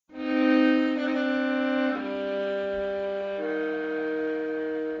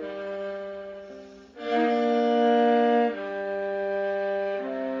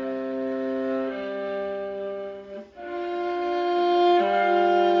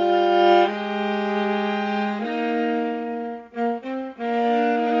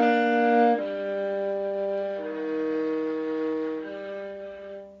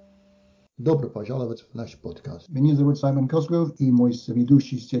Добро пожаловать в наш подкаст. Меня зовут Саймон Косгров и мой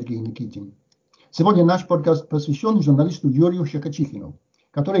соведущий Сергей Никитин. Сегодня наш подкаст посвящен журналисту Юрию Shchekochikhin,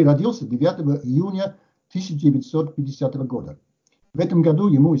 который родился 9 июня 1950 года. В этом году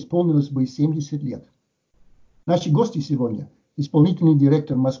ему исполнилось бы 70 лет. Наши гости сегодня – исполнительный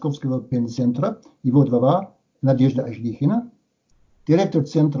директор Московского пенцентра, его вдова Надежда Azhgikhina, директор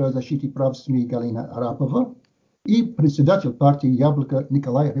Центра защиты прав СМИ Галина Арапова и председатель партии «Яблоко»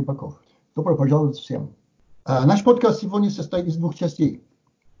 Николай Рybakov. Добро пожаловать всем. Наш подкаст сегодня состоит из двух частей.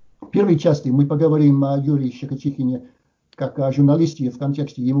 В первой части мы поговорим о Юрии Shchekochikhiне как о журналисте в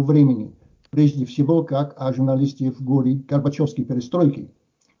контексте его времени, прежде всего как о журналисте в годы Горбачевской перестройки.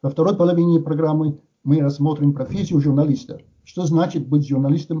 Во второй половине программы мы рассмотрим профессию журналиста, что значит быть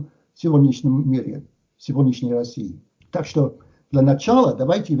журналистом в сегодняшнем мире, в сегодняшней России. Так что для начала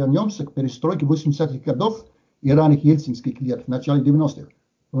давайте вернемся к перестройке 80-х годов и ранних ельцинских лет в начале 90-х.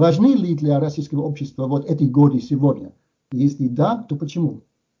 Важны ли для российского общества вот эти годы сегодня? Если да, то почему?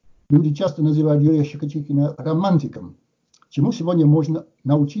 Люди часто называют Юрия Shchekochikhin романтиком. Чему сегодня можно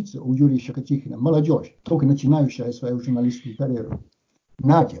научиться у Юрия Shchekochikhin? Молодежь, только начинающая свою журналистскую карьеру.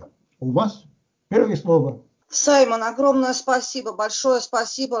 Надя, у вас первое слово. Саймон, огромное спасибо, большое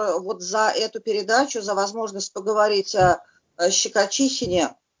спасибо вот за эту передачу, за возможность поговорить о Shchekochikhiне.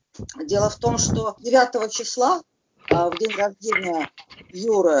 Дело в том, что 9 числа, в день рождения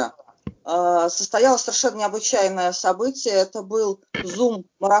Юры, состоялось совершенно необычайное событие. Это был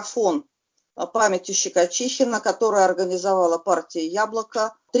Zoom-марафон памяти Shchekochikhin, который организовала партия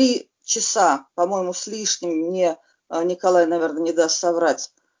 «Яблоко». 3 часа, по-моему, с лишним, мне Николай, наверное, не даст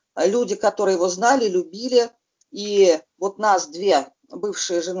соврать, люди, которые его знали, любили. И вот нас две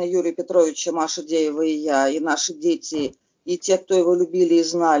бывшие жены Юрия Петровича, Маша Деева и я, и наши дети, и те, кто его любили и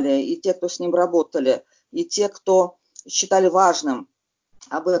знали, и те, кто с ним работали, и те, кто считали важным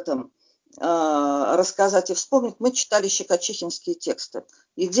об этом рассказать и вспомнить, мы читали shchekochikhinские тексты.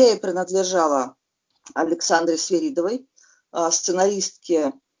 Идея принадлежала Александре Свиридовой,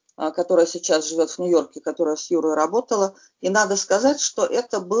 сценаристке, которая сейчас живет в Нью-Йорке, которая с Юрой работала. И надо сказать, что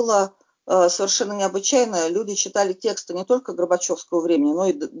это было совершенно необычайно. Люди читали тексты не только Горбачевского времени, но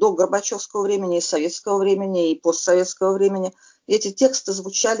и до Горбачевского времени, и советского времени, и постсоветского времени. И эти тексты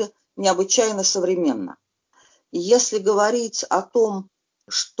звучали необычайно современно. И если говорить о том,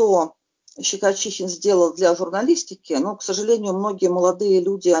 что Shchekochikhin сделал для журналистики, но, к сожалению, многие молодые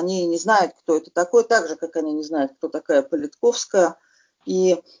люди, они не знают, кто это такой, так же, как они не знают, кто такая Политковская.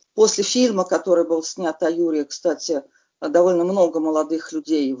 И после фильма, который был снят о Юрии, кстати, довольно много молодых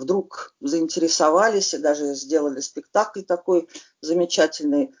людей вдруг заинтересовались и даже сделали спектакль такой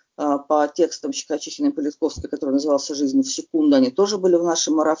замечательный по текстам Shchekochikhin и Политковской, который назывался «Жизнь в секунду». Они тоже были в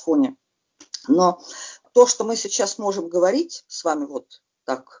нашем марафоне. Но то, что мы сейчас можем говорить с вами вот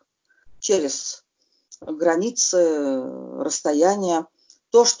так через границы, расстояния,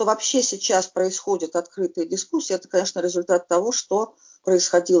 то, что вообще сейчас происходит, открытая дискуссия, это, конечно, результат того, что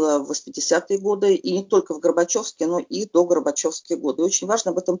происходило в 80-е годы, и не только в Горбачевские, но и до Горбачевские годы. И очень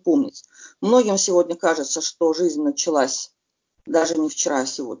важно об этом помнить. Многим сегодня кажется, что жизнь началась даже не вчера, а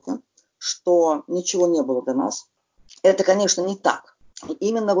сегодня, что ничего не было до нас. Это, конечно, не так. И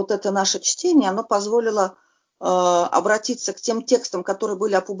именно вот это наше чтение, оно позволило обратиться к тем текстам, которые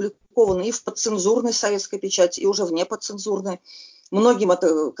были опубликованы и в подцензурной советской печати, и уже в неподцензурной. Многим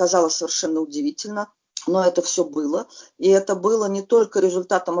это казалось совершенно удивительно, но это все было. И это было не только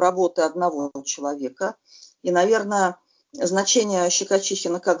результатом работы одного человека. И, наверное, значение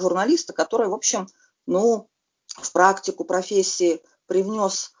Shchekochikhin как журналиста, который, в общем, в практику профессии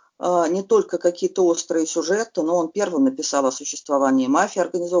привнес не только какие-то острые сюжеты, но он первым написал о существовании мафии,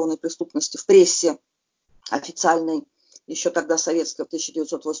 организованной преступности в прессе официальной, еще тогда советской, в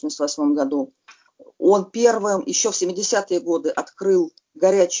 1988 году. Он первым еще в 70-е годы открыл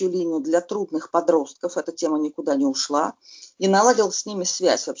горячую линию для трудных подростков, эта тема никуда не ушла, и наладил с ними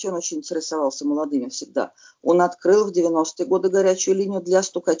связь. Вообще он очень интересовался молодыми всегда. Он открыл в 90-е годы горячую линию для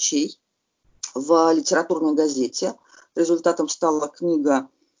стукачей в литературной газете. Результатом стала книга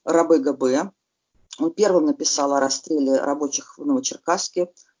 «Рабы ГБ». Он первым написал о расстреле рабочих в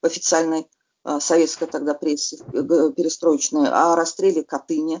Новочеркасске в официальной советской тогда прессе перестроечной, о расстреле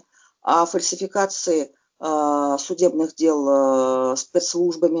Катыни, о фальсификации судебных дел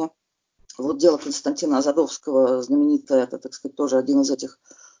спецслужбами. Вот дело Константина Азадовского, знаменитое, это, так сказать, тоже один из этих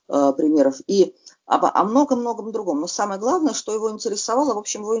примеров. И о многом-многом другом. Но самое главное, что его интересовало, в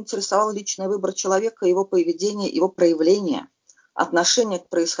общем, его интересовал личный выбор человека, его поведение, его проявление. отношение к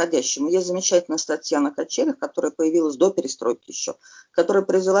происходящему. Есть замечательная статья на качелях, которая появилась до перестройки еще, которая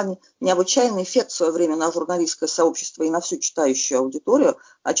произвела необычайный эффект в свое время на журналистское сообщество и на всю читающую аудиторию.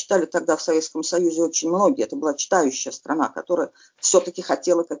 А читали тогда в Советском Союзе очень многие. Это была читающая страна, которая все-таки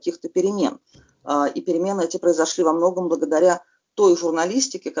хотела каких-то перемен. И перемены эти произошли во многом благодаря той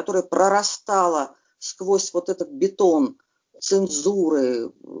журналистике, которая прорастала сквозь вот этот бетон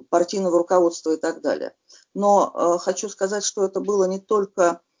цензуры, партийного руководства и так далее. Но хочу сказать, что это было не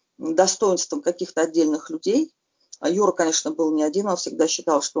только достоинством каких-то отдельных людей. Юра, конечно, был не один, он всегда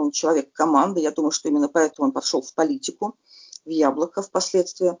считал, что он человек команды. Я думаю, что именно поэтому он пошел в политику, в Яблоко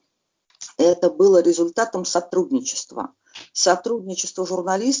впоследствии. Это было результатом сотрудничества. Сотрудничество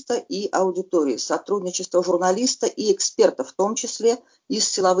журналиста и аудитории, сотрудничество журналиста и экспертов, в том числе из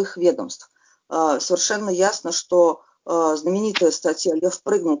силовых ведомств. Совершенно ясно, что знаменитая статья «Лев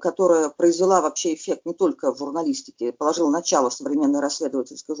прыгнул», которая произвела вообще эффект не только в журналистике, положила начало современной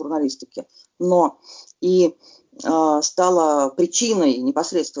расследовательской журналистике, но и стала причиной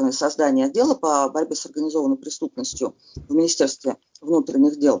непосредственного создания отдела по борьбе с организованной преступностью в Министерстве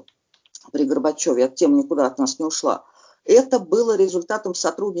внутренних дел при Горбачеве. Эта тема никуда от нас не ушла. Это было результатом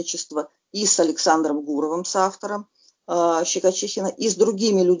сотрудничества и с Александром Гуровым, соавтором Shchekochikhin, и с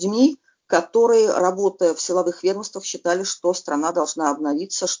другими людьми, которые, работая в силовых ведомствах, считали, что страна должна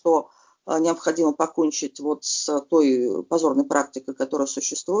обновиться, что необходимо покончить вот с той позорной практикой, которая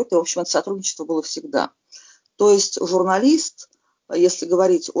существует. И, в общем, это сотрудничество было всегда. То есть журналист, если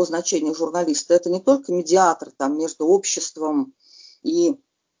говорить о значении журналиста, это не только медиатор там, между обществом и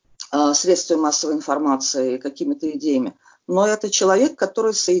средствами массовой информации, какими-то идеями, но это человек,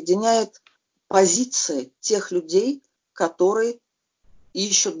 который соединяет позиции тех людей, которые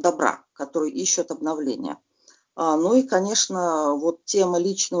ищут добра, которые ищут обновления. Ну и, конечно, вот тема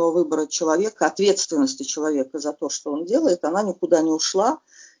личного выбора человека, ответственности человека за то, что он делает, она никуда не ушла.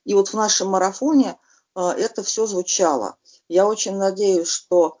 И вот в нашем марафоне это все звучало. Я очень надеюсь,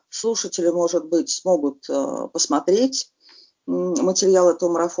 что слушатели, может быть, смогут посмотреть материалы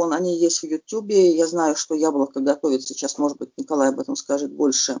этого марафона. Они есть в Ютубе. Я знаю, что Яблоко готовит сейчас, может быть, Николай об этом скажет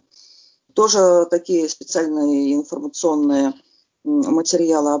больше. Тоже такие специальные информационные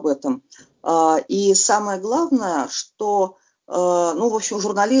материалы об этом. И самое главное, что, ну, в общем,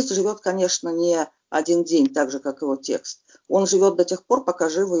 журналист живет, конечно, не один день, так же, как его текст. Он живет до тех пор, пока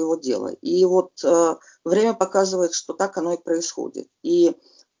живо его дело. И вот время показывает, что так оно и происходит. И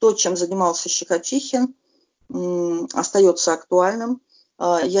то, чем занимался Shchekochikhin, остается актуальным.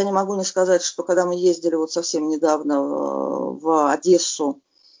 Я не могу не сказать, что когда мы ездили вот совсем недавно в Одессу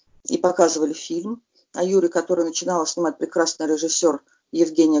и показывали фильм о Юре, который начинала снимать прекрасный режиссер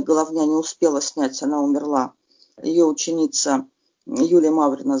Евгения Головня, не успела снять, она умерла. Ее ученица Юлия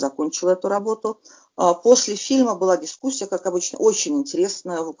Маврина закончила эту работу. После фильма была дискуссия, как обычно, очень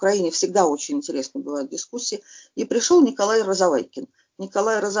интересная. В Украине всегда очень интересно бывают дискуссии. И пришел Николай Розовайкин.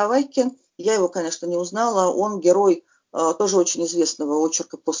 Николай Розовайкин, я его, конечно, не узнала, он герой тоже очень известного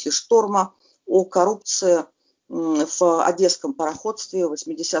очерка «После шторма» о коррупции в одесском пароходстве в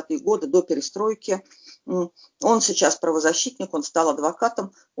 80-е годы до перестройки. Он сейчас правозащитник, он стал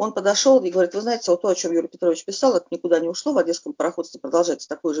адвокатом. Он подошел и говорит: вы знаете, вот то, о чем Юрий Петрович писал, это никуда не ушло. В одесском пароходстве продолжается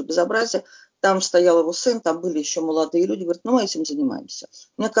такое же безобразие. Там стоял его сын, там были еще молодые люди. Говорит, ну мы этим занимаемся.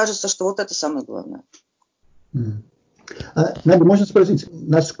 Мне кажется, что вот это самое главное. Надо, можно спросить,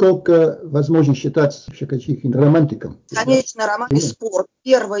 насколько возможно считать Shchekochikhin романтиком? Конечно, роман «Спор».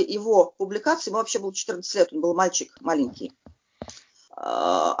 Первой его публикации, ему вообще было 14 лет, он был мальчик маленький.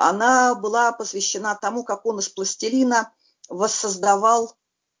 Она была посвящена тому, как он из пластилина воссоздавал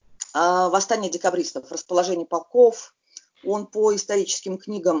восстание декабристов, расположение полков. Он по историческим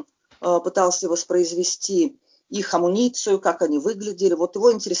книгам пытался воспроизвести их амуницию, как они выглядели. Вот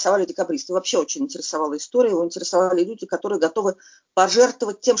его интересовали декабристы. Вообще очень интересовала история. Его интересовали люди, которые готовы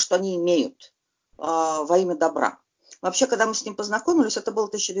пожертвовать тем, что они имеют во имя добра. Вообще, когда мы с ним познакомились, это был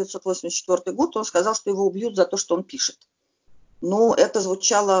 1984 год, он сказал, что его убьют за то, что он пишет. Ну, это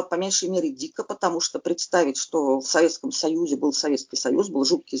звучало по меньшей мере дико, потому что представить, что в Советском Союзе был Советский Союз, был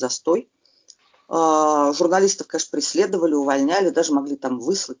жуткий застой. Журналистов, конечно, преследовали, увольняли, даже могли там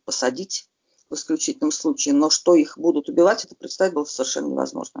выслать, посадить в исключительном случае. Но что их будут убивать, это представить было совершенно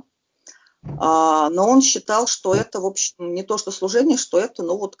невозможно. Но он считал, что это, в общем, не то что служение, что это,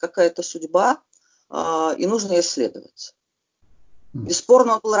 ну, вот какая-то судьба, и нужно ее исследовать.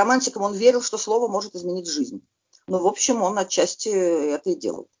 Бесспорно, он был романтиком, он верил, что слово может изменить жизнь. Ну, в общем, он отчасти это и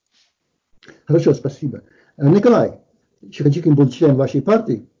делал. Хорошо, спасибо. Николай, Shchekochikhin был членом вашей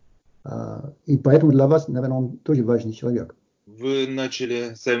партии, и поэтому для вас, наверное, он тоже важный человек. Вы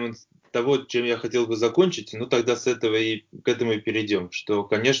начали, Саймон, того, чем я хотел бы закончить, ну тогда к этому и перейдем. Что,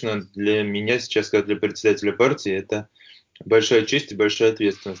 конечно, для меня сейчас, как для председателя партии, это большая честь и большая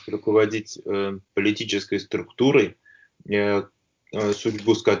ответственность руководить политической структурой,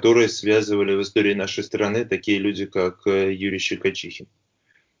 судьбу с которой связывали в истории нашей страны такие люди, как Юрий Shchekochikhin,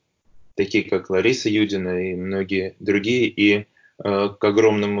 такие как Лариса Юдина и многие другие. И, к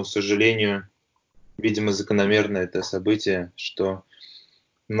огромному сожалению, видимо, закономерно это событие, что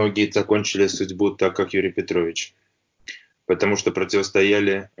многие закончили судьбу так, как Юрий Петрович, потому что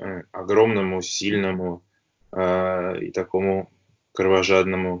противостояли огромному, сильному и такому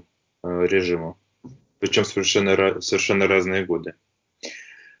кровожадному режиму, причем совершенно разные годы.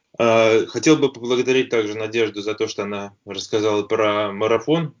 Хотел бы поблагодарить также Надежду за то, что она рассказала про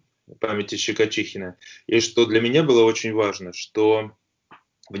марафон памяти Shchekochikhin, и что для меня было очень важно, что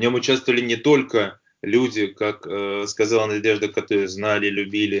в нем участвовали не только люди, как сказала Надежда, которые знали,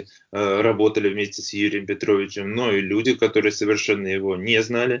 любили, работали вместе с Юрием Петровичем, но и люди, которые совершенно его не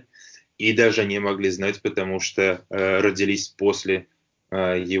знали и даже не могли знать, потому что родились после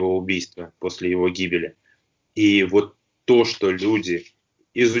его убийства, после его гибели. И вот то, что люди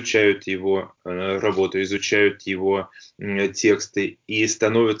изучают его работу, изучают его тексты и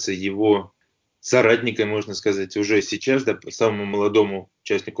становятся его соратником, можно сказать, уже сейчас, да, самому молодому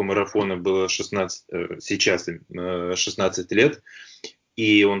участнику марафона было 16 лет,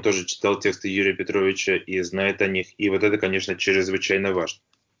 и он тоже читал тексты Юрия Петровича и знает о них, и вот это, конечно, чрезвычайно важно.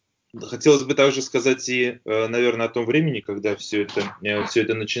 Хотелось бы также сказать и, наверное, о том времени, когда все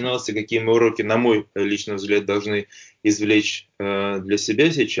это начиналось, и какие мы уроки, на мой личный взгляд, должны извлечь для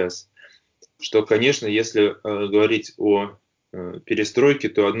себя сейчас. Что, конечно, если говорить о перестройке,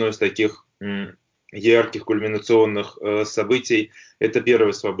 то одно из таких ярких кульминационных событий – это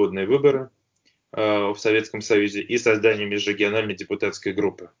первые свободные выборы в Советском Союзе и создание межрегиональной депутатской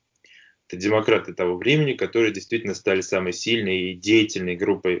группы. Это демократы того времени, которые действительно стали самой сильной и деятельной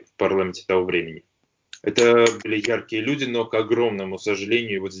группой в парламенте того времени. Это были яркие люди, но, к огромному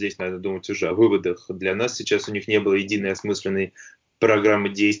сожалению, и вот здесь надо думать уже о выводах, для нас сейчас у них не было единой осмысленной программы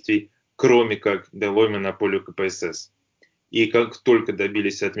действий, кроме как долой монополию КПСС. И как только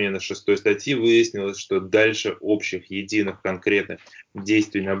добились отмены 6-й статьи, выяснилось, что дальше общих, единых, конкретных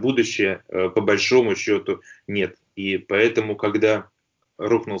действий на будущее, по большому счету, нет. И поэтому, когда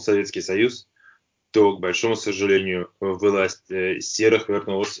рухнул Советский Союз, то, к большому сожалению, власть серых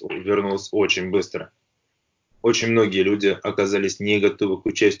вернулась очень быстро. Очень многие люди оказались не готовы к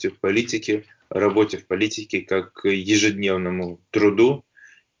участию в политике, работе в политике, как к ежедневному труду.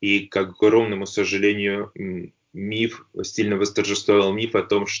 И, к огромному сожалению, сильно восторжествовал миф о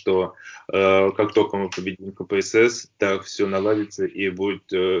том, что как только мы победим КПСС, так все наладится и будет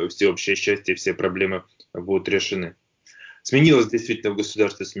всеобщее счастье, все проблемы будут решены. Сменилась действительно в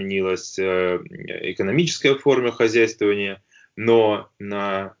государстве, сменилась экономическая форма хозяйствования, но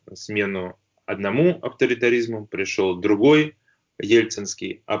на смену одному авторитаризму пришел другой,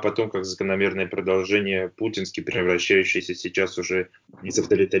 ельцинский, а потом как закономерное продолжение путинский, превращающийся сейчас уже из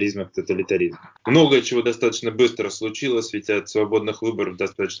авторитаризма в тоталитаризм. Многое чего достаточно быстро случилось, ведь от свободных выборов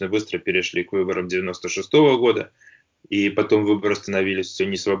достаточно быстро перешли к выборам 96-го года, и потом выборы становились все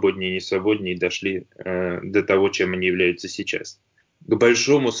несвободнее и несвободнее и дошли до того, чем они являются сейчас. К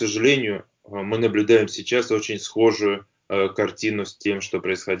большому сожалению, мы наблюдаем сейчас очень схожую картину с тем, что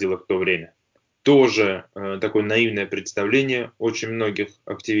происходило в то время. Тоже такое наивное представление очень многих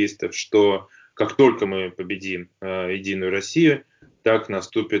активистов, что как только мы победим Единую Россию, так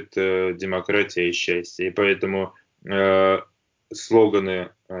наступит демократия и счастье. И поэтому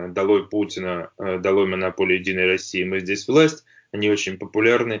слоганы «Долой Путина», «Долой монополию Единой России», «Мы здесь власть», они очень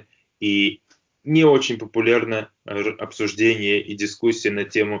популярны. И не очень популярно обсуждение и дискуссия на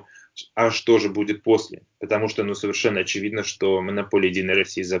тему, а что же будет после. Потому что совершенно очевидно, что монополия Единой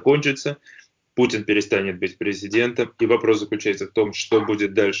России закончится, Путин перестанет быть президентом, и вопрос заключается в том, что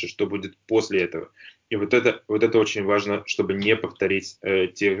будет дальше, что будет после этого. И вот это очень важно, чтобы не повторить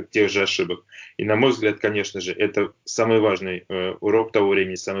тех же ошибок. И на мой взгляд, конечно же, это самый важный урок того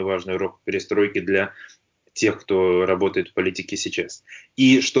времени, самый важный урок перестройки для тех, кто работает в политике сейчас.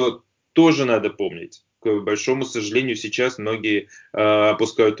 И что тоже надо помнить, к большому сожалению, сейчас многие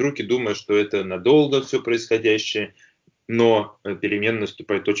опускают руки, думая, что это надолго все происходящее. Но перемены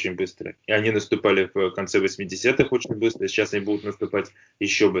наступают очень быстро. И они наступали в конце 80-х очень быстро, сейчас они будут наступать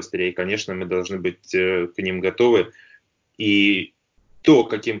еще быстрее. И, конечно, мы должны быть к ним готовы. И то,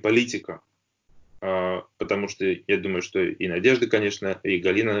 каким политикам, потому что я думаю, что и Надежда, конечно, и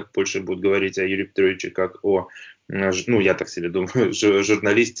Галина больше будут говорить о Юрии Петровиче как о, я так себе думаю,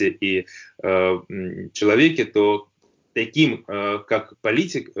 журналисте и человеке, то таким, как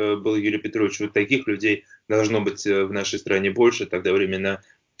политик был Юрий Петрович, вот таких людей должно быть в нашей стране больше, тогда времена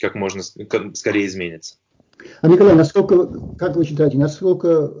как можно скорее изменятся. А Николай, насколько, как вы считаете,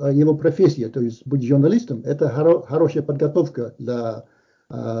 насколько его профессия, то есть быть журналистом, это хорошая подготовка для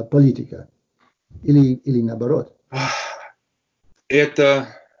политика? Или наоборот? Это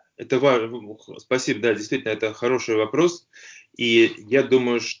важно. Спасибо, да, действительно, это хороший вопрос. И я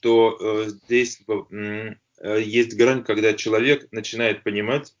думаю, что здесь есть грань, когда человек начинает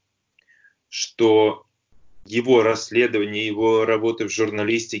понимать, что его расследование, его работа в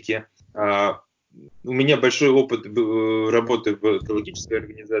журналистике. У меня большой опыт работы в экологической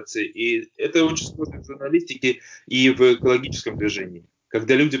организации, и это очень сложно в журналистике и в экологическом движении.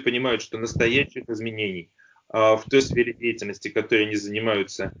 Когда люди понимают, что настоящих изменений в той сфере деятельности, которой они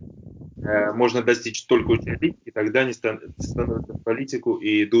занимаются, можно достичь только очень и тогда они становятся в политику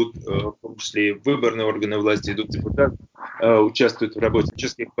и идут, в том числе и в выборные органы власти, идут депутаты, участвуют в работе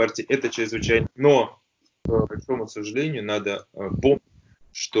политических партий. Это чрезвычайно. Но, к большому сожалению, надо помнить,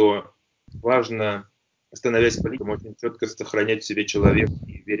 что важно, становясь политиком, очень четко сохранять в себе человека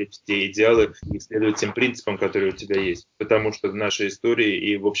и верить в те идеалы и следовать тем принципам, которые у тебя есть. Потому что в нашей истории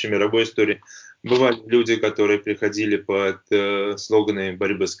и в общемировой истории бывали люди, которые приходили под слоганами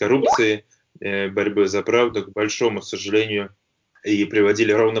борьбы с коррупцией, борьбы за правду, к большому сожалению, и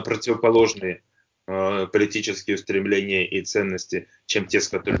приводили ровно противоположные политические устремления и ценности, чем те, с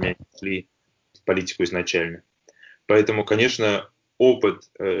которыми они шли в политику изначально. Поэтому, конечно, опыт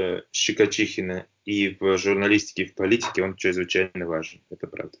Shchekochikhin и в журналистике, и в политике, он чрезвычайно важен. Это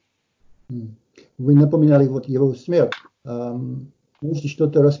правда. Вы напоминали вот его смерть. Можете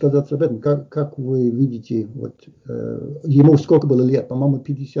что-то рассказать об этом? Как вы видите, вот, ему сколько было лет? По-моему,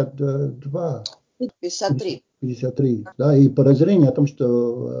 52? 53. 53, да, и подозрение о том,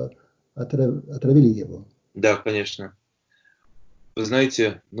 что отравили его. Да, конечно. Вы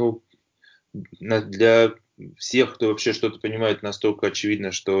знаете, для всех, кто вообще что-то понимает, настолько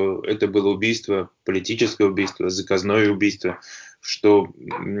очевидно, что это было убийство, политическое убийство, заказное убийство, что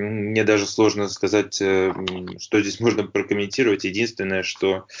мне даже сложно сказать, что здесь можно прокомментировать. Единственное,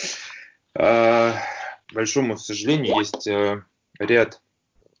 что, к большому сожалению, есть ряд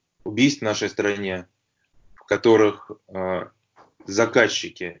убийств в нашей стране, в которых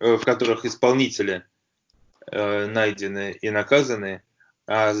в которых исполнители найдены и наказаны,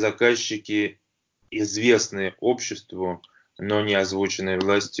 а заказчики известны обществу, но не озвучены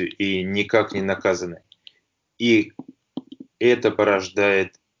властью и никак не наказаны. И это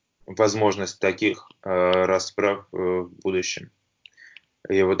порождает возможность таких расправ в будущем.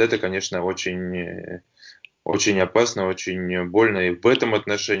 И вот это, конечно, очень, очень опасно, очень больно. И в этом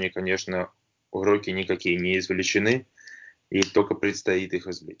отношении, конечно, уроки никакие не извлечены, и только предстоит их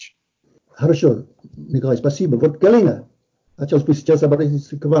извлечь. Хорошо, Николай, спасибо. Вот, Галина, хотелось бы сейчас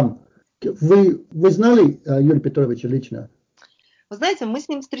обратиться к вам. Вы знали Юрия Петровича лично? Вы знаете, мы с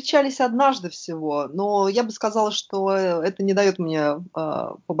ним встречались однажды всего, но я бы сказала, что это не дает мне,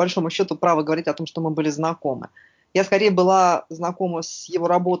 по большому счету, права говорить о том, что мы были знакомы. Я скорее была знакома с его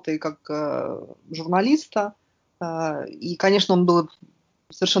работой как журналиста, и, конечно, он был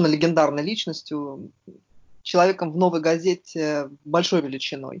совершенно легендарной личностью, человеком в «Новой газете» большой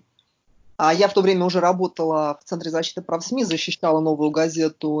величиной. А я в то время уже работала в Центре защиты прав СМИ, защищала «Новую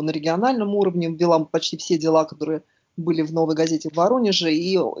газету» на региональном уровне, вела почти все дела, которые были в «Новой газете» в Воронеже,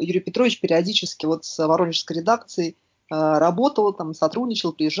 и Юрий Петрович периодически вот с воронежской редакцией работал, там,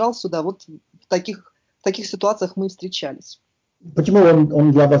 сотрудничал, приезжал сюда. Вот в таких ситуациях мы встречались. Почему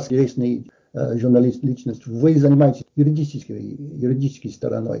он для вас известный журналист, личность? Вы занимаетесь юридической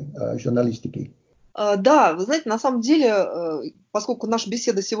стороной журналистики. Да, вы знаете, на самом деле, поскольку наша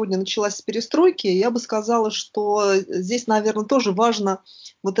беседа сегодня началась с перестройки, я бы сказала, что здесь, наверное, тоже важно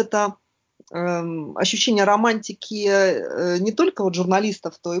вот это ощущение романтики не только вот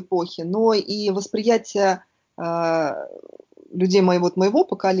журналистов той эпохи, но и восприятие людей моего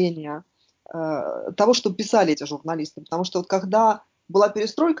поколения того, что писали эти журналисты. Потому что вот когда была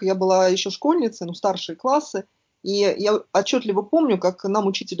перестройка, я была еще школьницей, старшие классы, и я отчетливо помню, как нам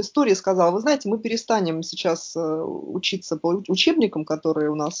учитель истории сказал: вы знаете, мы перестанем сейчас учиться по учебникам,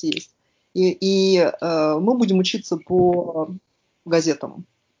 которые у нас есть, и мы будем учиться по газетам.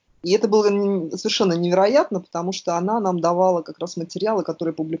 И это было совершенно невероятно, потому что она нам давала как раз материалы,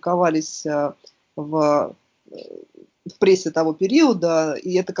 которые публиковались в прессе того периода,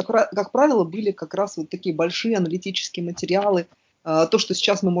 и это, как правило, были как раз вот такие большие аналитические материалы, то, что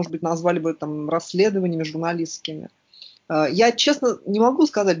сейчас мы, может быть, назвали бы там расследованиями журналистскими. Я, честно, не могу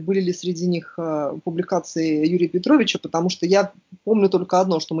сказать, были ли среди них публикации Юрия Петровича, потому что я помню только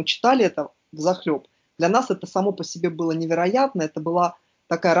одно, что мы читали это взахлеб. Для нас это само по себе было невероятно, это была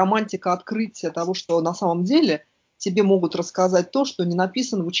такая романтика открытия того, что на самом деле тебе могут рассказать то, что не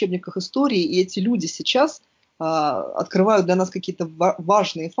написано в учебниках истории, и эти люди сейчас открывают для нас какие-то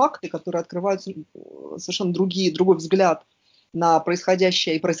важные факты, которые открывают совершенно другой взгляд на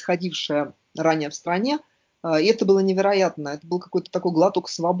происходящее и происходившее ранее в стране. И это было невероятно. Это был какой-то такой глоток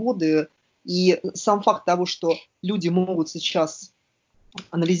свободы. И сам факт того, что люди могут сейчас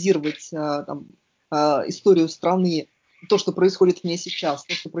анализировать историю страны, то, что происходит в ней сейчас,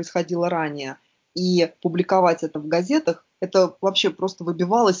 то, что происходило ранее, и публиковать это в газетах, это вообще просто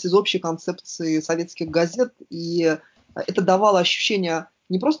выбивалось из общей концепции советских газет, и это давало ощущение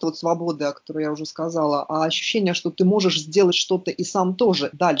не просто вот свободы, о которой я уже сказала, а ощущение, что ты можешь сделать что-то и сам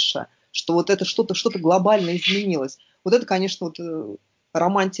тоже дальше, что вот это что-то глобально изменилось. Вот это, конечно, вот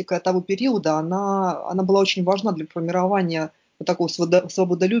романтика того периода, она была очень важна для формирования вот такого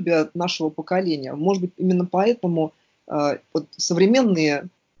свободолюбия нашего поколения. Может быть, именно поэтому вот современные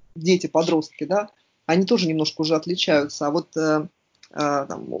дети, подростки, да, они тоже немножко уже отличаются. А вот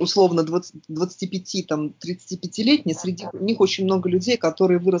условно 25-35-летние, среди них очень много людей,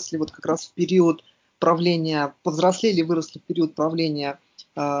 которые выросли вот как раз в период правления, повзрослели, выросли в период правления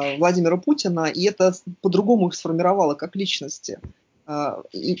Владимира Путина, и это по-другому их сформировало как личности.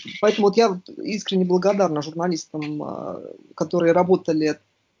 И поэтому вот я искренне благодарна журналистам, которые работали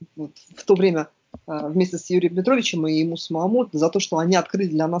вот в то время вместе с Юрием Петровичем и ему самому, за то, что они открыли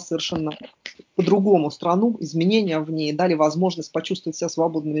для нас совершенно по-другому страну, изменения в ней, дали возможность почувствовать себя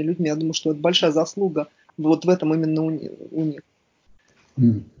свободными людьми. Я думаю, что это большая заслуга вот в этом именно у них.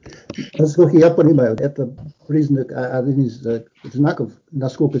 Насколько я понимаю, это признак, один из знаков,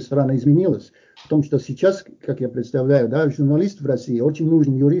 насколько страна изменилась. В том, что сейчас, как я представляю, да, журналист в России очень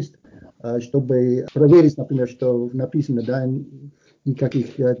нужен юрист, чтобы проверить, например, что написано, да,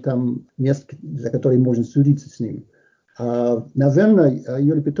 никаких там мест, за которые можно судиться с ним. Наверное,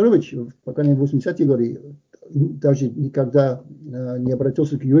 Юрий Петрович, по крайней мере, в 80-е годы, даже никогда не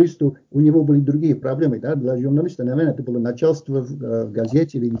обратился к юристу, у него были другие проблемы. Да? Для журналиста, наверное, это было начальство в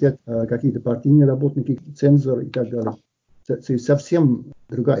газете или где-то какие-то партийные работники, цензор и так далее. Это совсем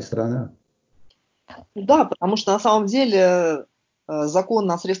другая страна. Да, потому что на самом деле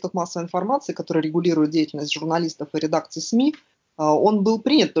закон о средствах массовой информации, который регулирует деятельность журналистов и редакций СМИ, он был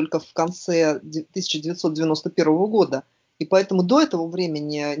принят только в конце 1991 года. И поэтому до этого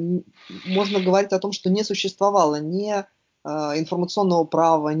времени можно говорить о том, что не существовало ни информационного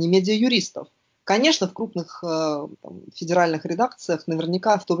права, ни медиа-юристов. Конечно, в крупных федеральных редакциях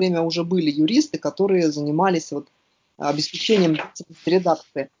наверняка в то время уже были юристы, которые занимались вот обеспечением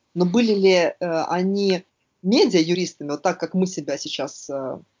редакции. Но были ли они медиа-юристами, вот так, как мы себя сейчас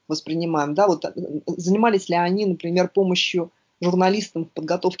воспринимаем, да, вот, занимались ли они, например, помощью журналистам в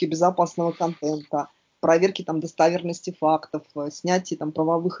подготовке безопасного контента, проверке там достоверности фактов, снятии там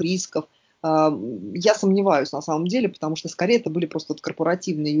правовых рисков? Я сомневаюсь на самом деле, потому что скорее это были просто вот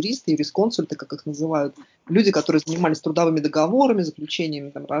корпоративные юристы, юрисконсульты, как их называют, люди, которые занимались трудовыми договорами,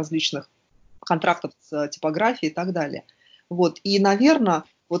 заключениями там различных контрактов с типографией и так далее. Вот. И, наверное,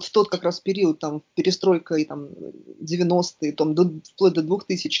 вот в тот как раз период, там, перестройка и там 90-е, там, вплоть до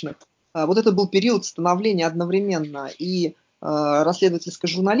 2000-х, вот это был период становления одновременно и расследовательской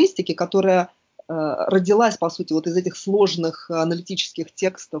журналистики, которая родилась, по сути, вот из этих сложных аналитических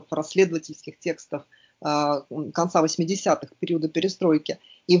текстов, расследовательских текстов конца 80-х, периода перестройки.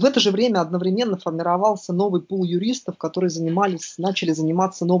 И в это же время одновременно формировался новый пул юристов, которые начали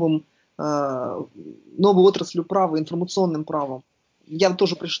заниматься новой отраслью права, информационным правом. Я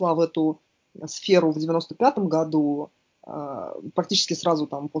тоже пришла в эту сферу в 95-м году, практически сразу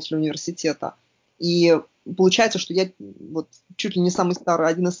там после университета. И получается, что я вот чуть ли не самый старый,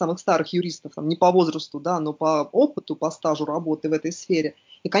 один из самых старых юристов, там, не по возрасту, да, но по опыту, по стажу работы в этой сфере.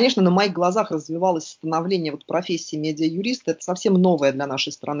 И, конечно, на моих глазах развивалось становление вот профессии медиа-юриста. Это совсем новое для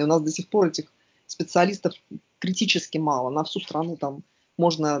нашей страны. У нас до сих пор этих специалистов критически мало. На всю страну там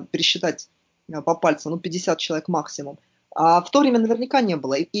можно пересчитать по пальцам, 50 человек максимум. А в то время наверняка не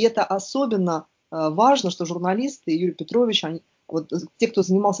было. И это особенно важно, что журналисты, Юрий Петрович, они, вот те, кто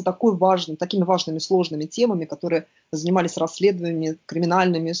занимался такими важными, сложными темами, которые занимались расследованиями,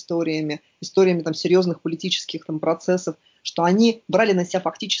 криминальными историями там, серьезных политических там, процессов, что они брали на себя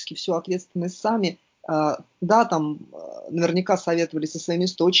фактически всю ответственность сами. Да, там наверняка советовались со своими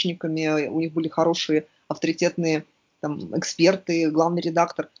источниками, у них были хорошие, авторитетные там, эксперты, главный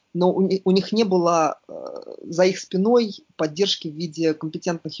редактор, но у них не было за их спиной поддержки в виде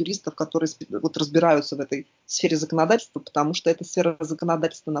компетентных юристов, которые вот разбираются в этой сфере законодательства, потому что эта сфера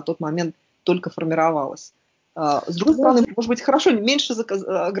законодательства на тот момент только формировалась. С другой стороны, может быть, хорошо, меньше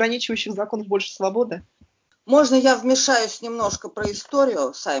ограничивающих законов, больше свободы. Можно я вмешаюсь немножко про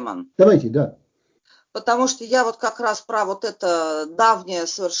историю, Саймон? Давайте, да. Потому что я вот как раз про вот это давнее,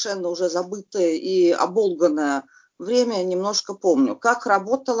 совершенно уже забытое и оболганное время немножко помню. Как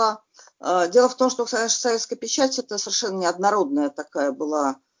работала. Дело в том, что, конечно, советская печать это совершенно неоднородная такая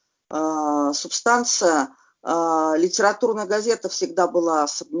была субстанция. Литературная газета всегда была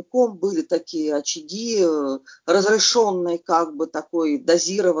особняком, были такие очаги разрешенной, как бы такой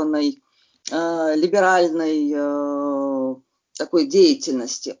дозированной, либеральной такой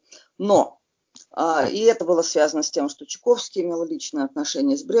деятельности. Но и это было связано с тем, что Чайковский имел личное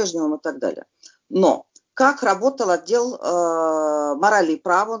отношение с Брежневым и так далее. Но как работал отдел морали и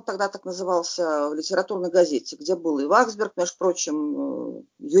права, он тогда так назывался, в литературной газете, где был и Ваксберг, между прочим,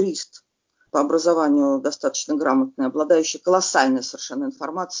 юрист по образованию достаточно грамотный, обладающий колоссальной совершенно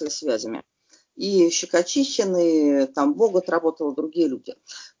информацией и связями. И Shchekochikhin, и там Богот работал, и другие люди.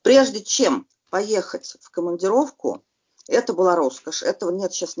 Прежде чем поехать в командировку, это была роскошь, этого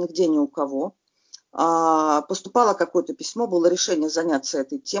нет сейчас нигде ни у кого. Поступало какое-то письмо, было решение заняться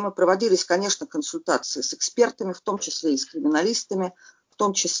этой темой. Проводились, конечно, консультации с экспертами, в том числе и с криминалистами, в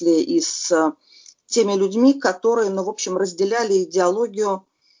том числе и с теми людьми, которые, ну, в общем, разделяли идеологию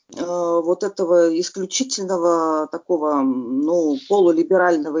вот этого исключительного такого, ну,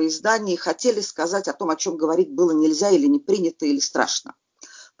 полулиберального издания и хотели сказать о том, о чем говорить было нельзя или не принято, или страшно.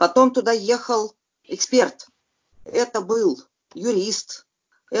 Потом туда ехал эксперт. Это был юрист,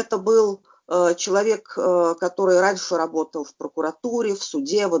 это был человек, который раньше работал в прокуратуре, в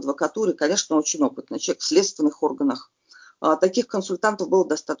суде, в адвокатуре, конечно, очень опытный человек в следственных органах. Таких консультантов было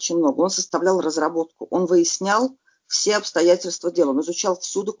достаточно много. Он составлял разработку, он выяснял все обстоятельства дела, он изучал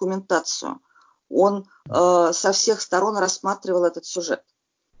всю документацию, он со всех сторон рассматривал этот сюжет,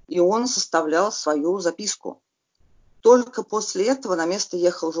 и он составлял свою записку. Только после этого на место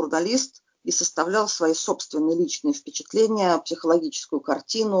ехал журналист и составлял свои собственные личные впечатления, психологическую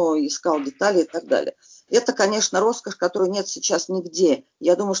картину, искал детали и так далее. Это, конечно, роскошь, которой нет сейчас нигде.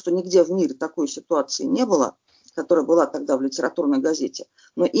 Я думаю, что нигде в мире такой ситуации не было, которая была тогда в литературной газете.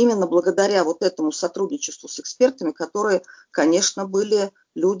 Но именно благодаря вот этому сотрудничеству с экспертами, которые, конечно, были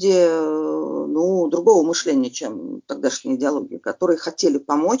люди, ну, другого мышления, чем тогдашняя идеология, которые хотели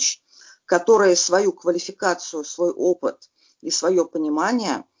помочь, которые свою квалификацию, свой опыт и свое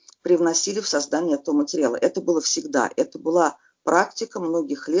понимание привносили в создание этого материала. Это было всегда. Это была практика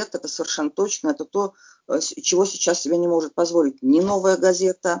многих лет. Это совершенно точно. Это то, чего сейчас себе не может позволить ни «Новая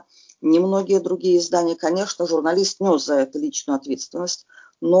газета», ни многие другие издания. Конечно, журналист нес за это личную ответственность,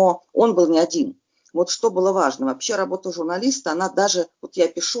 но он был не один. Вот что было важно. Вообще работа журналиста, она даже, вот я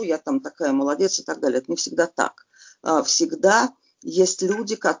пишу, я там такая молодец и так далее. Это не всегда так. Всегда есть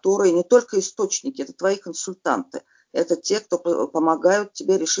люди, которые не только источники, это твои консультанты. Это те, кто помогают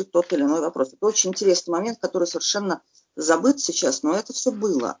тебе решить тот или иной вопрос. Это очень интересный момент, который совершенно забыт сейчас, но это все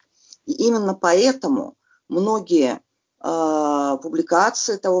было. И именно поэтому многие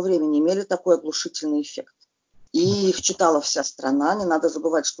публикации того времени имели такой оглушительный эффект. И их читала вся страна. Не надо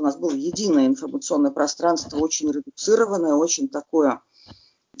забывать, что у нас было единое информационное пространство, очень редуцированное, очень такое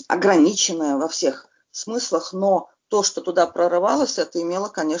ограниченное во всех смыслах, но то, что туда прорывалось, это имело,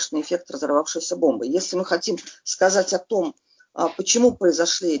 конечно, эффект разорвавшейся бомбы. Если мы хотим сказать о том, почему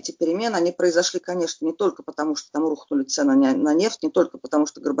произошли эти перемены, они произошли, конечно, не только потому, что там рухнули цены на нефть, не только потому,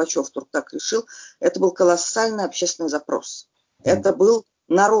 что Горбачев вдруг так решил. Это был колоссальный общественный запрос. Это был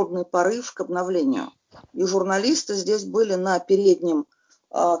народный порыв к обновлению. И журналисты здесь были на переднем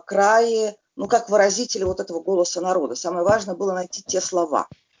крае, ну, как выразители вот этого голоса народа. Самое важное было найти те слова.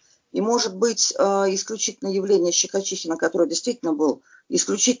 И, может быть, исключительное явление Shchekochikhin, которое действительно был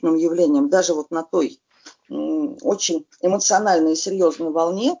исключительным явлением даже вот на той очень эмоциональной и серьезной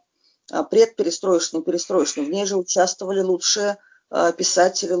волне, предперестроечной, перестроечной, в ней же участвовали лучшие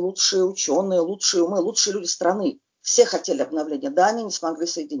писатели, лучшие ученые, лучшие умы, лучшие люди страны. Все хотели обновления. Да, они не смогли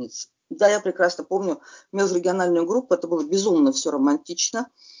соединиться. Да, я прекрасно помню межрегиональную группу, это было безумно все романтично.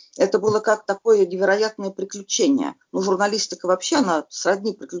 Это было как такое невероятное приключение. Ну, журналистика вообще, она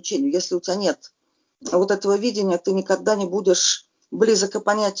сродни приключению. Если у тебя нет вот этого видения, ты никогда не будешь близок и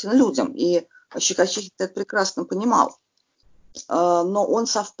понятен людям. И Shchekochikhin это прекрасно понимал. Но он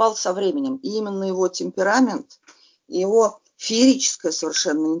совпал со временем. И именно его темперамент, его феерическая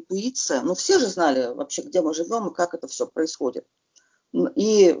совершенно интуиция. Ну, все же знали вообще, где мы живем и как это все происходит.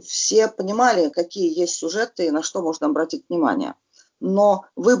 И все понимали, какие есть сюжеты и на что можно обратить внимание. Но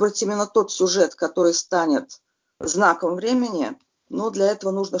выбрать именно тот сюжет, который станет знаком времени, ну, для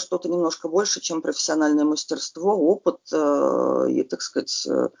этого нужно что-то немножко больше, чем профессиональное мастерство, опыт и, так сказать,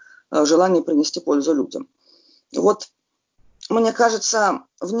 желание принести пользу людям. Вот, мне кажется,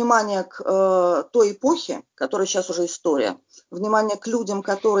 внимание к той эпохе, которая сейчас уже история, внимание к людям,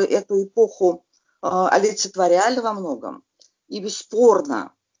 которые эту эпоху олицетворяли во многом и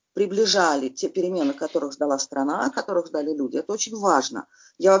бесспорно приближали те перемены, которых ждала страна, которых ждали люди. Это очень важно.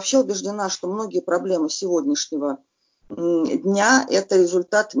 Я вообще убеждена, что многие проблемы сегодняшнего дня – это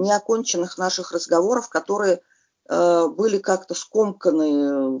результат неоконченных наших разговоров, которые были как-то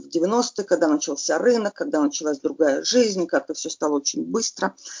скомканы в 90-е, когда начался рынок, когда началась другая жизнь, как-то все стало очень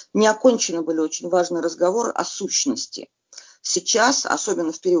быстро. Неокончены были очень важные разговоры о сущности. Сейчас,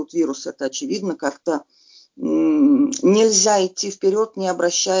 особенно в период вируса, это очевидно, как-то нельзя идти вперед, не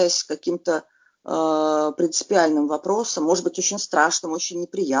обращаясь к каким-то принципиальным вопросам, может быть, очень страшным, очень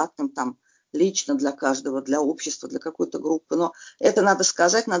неприятным, там, лично для каждого, для общества, для какой-то группы. Но это надо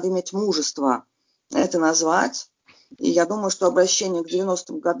сказать, надо иметь мужество это назвать. И я думаю, что обращение к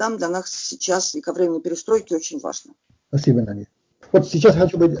 90-м годам для нас сейчас и ко времени перестройки очень важно. Спасибо, Надя. Вот сейчас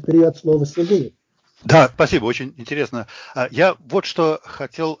хочу передать слово Сергею. Да, спасибо, очень интересно. Я вот что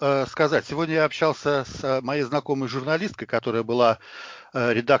хотел сказать. Сегодня я общался с моей знакомой журналисткой, которая была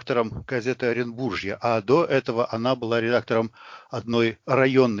редактором газеты «Оренбуржье», а до этого она была редактором одной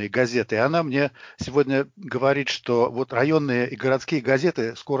районной газеты. И она мне сегодня говорит, что вот районные и городские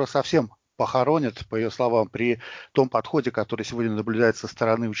газеты скоро совсем похоронят, по ее словам, при том подходе, который сегодня наблюдается со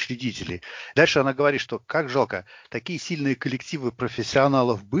стороны учредителей. Дальше она говорит, что как жалко, такие сильные коллективы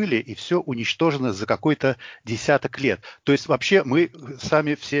профессионалов были, и все уничтожено за какой-то десяток лет. То есть вообще мы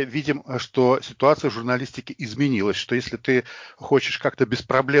сами все видим, что ситуация в журналистике изменилась, что если ты хочешь как-то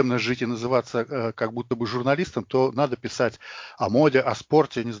беспроблемно жить и называться как будто бы журналистом, то надо писать о моде, о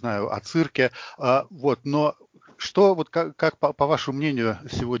спорте, не знаю, о цирке. Вот, но что, вот как по вашему мнению,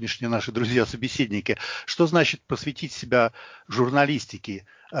 сегодняшние наши друзья-собеседники, что значит посвятить себя журналистике?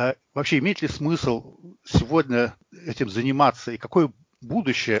 Вообще, имеет ли смысл сегодня этим заниматься? И какое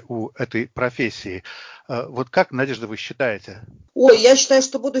будущее у этой профессии? Вот как, Надежда, вы считаете? Ой, я считаю,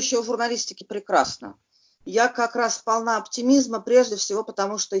 что будущее у журналистики прекрасно. Я как раз полна оптимизма, прежде всего,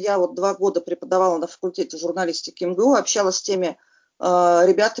 потому что я вот 2 года преподавала на факультете журналистики МГУ, общалась с теми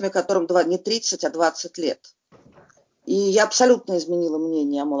ребятами, которым не 30, а 20 лет. И я абсолютно изменила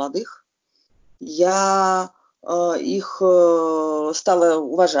мнение о молодых. Я их стала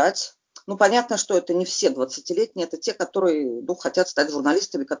уважать. Ну, понятно, что это не все 20-летние, это те, которые хотят стать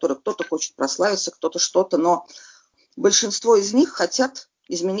журналистами, которые кто-то хочет прославиться, кто-то что-то, но большинство из них хотят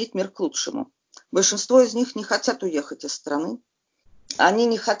изменить мир к лучшему. Большинство из них не хотят уехать из страны. Они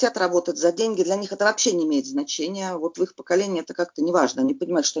не хотят работать за деньги, для них это вообще не имеет значения. Вот в их поколении это как-то не важно. Они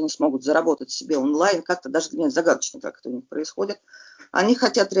понимают, что они смогут заработать себе онлайн, как-то даже для меня загадочно, как это у них происходит. Они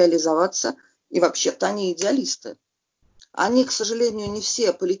хотят реализоваться, и вообще-то они идеалисты. Они, к сожалению, не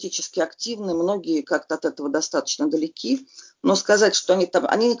все политически активны, многие как-то от этого достаточно далеки, но сказать, что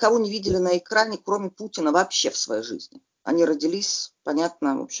они никого не видели на экране, кроме Путина, вообще в своей жизни. Они родились,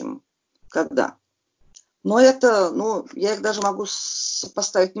 понятно, в общем, когда. Но это, я их даже могу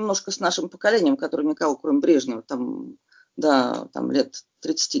сопоставить немножко с нашим поколением, которое никого, кроме Брежнева, там лет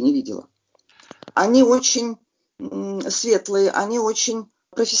 30 не видела. Они очень светлые, они очень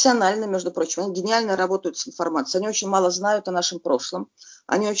профессиональны, между прочим, они гениально работают с информацией, они очень мало знают о нашем прошлом,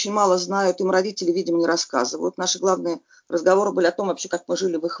 они очень мало знают, им родители, видимо, не рассказывают. Наши главные разговоры были о том вообще, как мы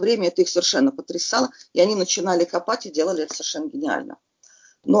жили в их время, это их совершенно потрясало, и они начинали копать и делали это совершенно гениально.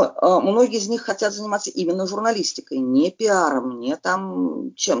 Но многие из них хотят заниматься именно журналистикой, не пиаром, не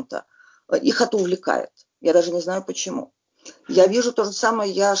там чем-то. Их это увлекает. Я даже не знаю почему. Я вижу то же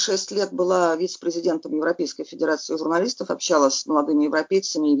самое. Я 6 лет была вице-президентом Европейской Федерации журналистов, общалась с молодыми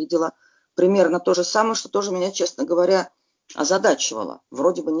европейцами и видела примерно то же самое, что тоже меня, честно говоря, озадачивало.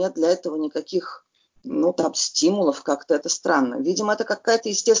 Вроде бы нет для этого никаких стимулов, как-то это странно. Видимо, это какая-то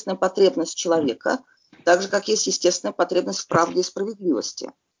естественная потребность человека, так же, как есть естественная потребность в правде и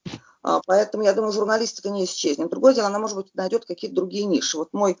справедливости. Поэтому, я думаю, журналистика не исчезнет. Другое дело, она, может быть, найдет какие-то другие ниши. Вот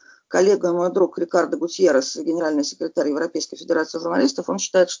мой коллега, мой друг Рикардо Гутьеррес, генеральный секретарь Европейской Федерации журналистов, он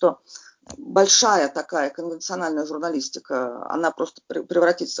считает, что большая такая конвенциональная журналистика, она просто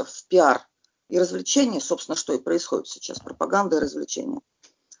превратится в пиар и развлечение, собственно, что и происходит сейчас, пропаганда и развлечение.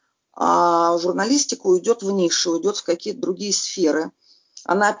 А журналистика уйдет в ниши, уйдет в какие-то другие сферы.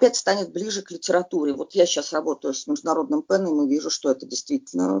 Она опять станет ближе к литературе. Вот я сейчас работаю с международным пеном и вижу, что это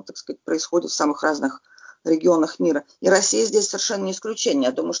действительно, так сказать, происходит в самых разных регионах мира. И Россия здесь совершенно не исключение.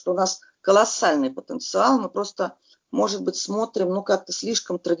 Я думаю, что у нас колоссальный потенциал. Мы просто, может быть, смотрим, как-то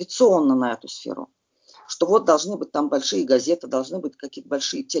слишком традиционно на эту сферу. Что вот должны быть там большие газеты, должны быть какие-то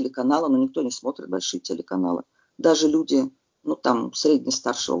большие телеканалы, но никто не смотрит большие телеканалы. Даже люди,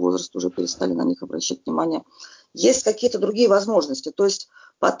 средне-старшего возраста уже перестали на них обращать внимание. есть какие-то другие возможности. То есть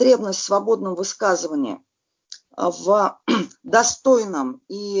потребность в свободном высказывании, в достойном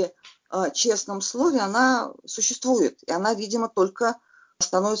и честном слове, она существует. И она, видимо, только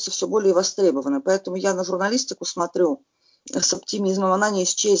становится все более востребованной. Поэтому я на журналистику смотрю с оптимизмом. Она не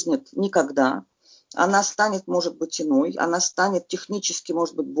исчезнет никогда. Она станет, может быть, иной. Она станет технически,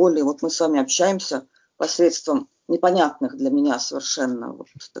 может быть, более... Вот мы с вами общаемся посредством непонятных для меня совершенно, вот,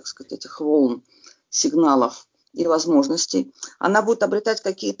 так сказать, этих волн, сигналов и возможностей. Она будет обретать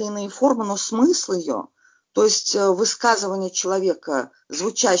какие-то иные формы, но смысл ее, то есть высказывание человека,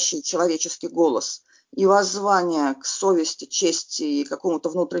 звучащий человеческий голос и воззвание к совести, чести и какому-то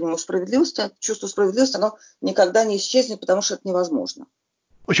внутреннему справедливости, чувству справедливости, оно никогда не исчезнет, потому что это невозможно.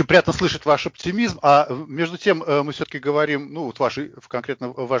 Очень приятно слышать ваш оптимизм, а между тем мы все-таки говорим, ну, вот конкретно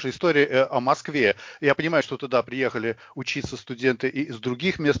в вашей истории о Москве. Я понимаю, что туда приехали учиться студенты и из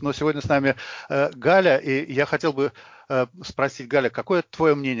других мест, но сегодня с нами Галя, и я хотел бы спросить, Галя, какое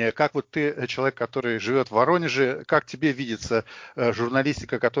твое мнение, как вот ты, человек, который живет в Воронеже, как тебе видится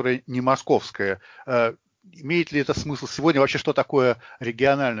журналистика, которая не московская? Имеет ли это смысл сегодня? Вообще, что такое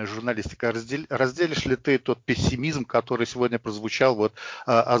региональная журналистика? Разделишь ли ты тот пессимизм, который сегодня прозвучал в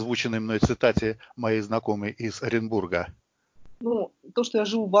озвученной мной цитате моей знакомой из Оренбурга? Ну, то, что я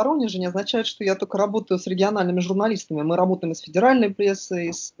живу в Воронеже, не означает, что я только работаю с региональными журналистами. Мы работаем и с федеральной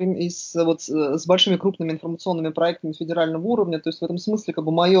прессой, с большими крупными информационными проектами федерального уровня. То есть в этом смысле как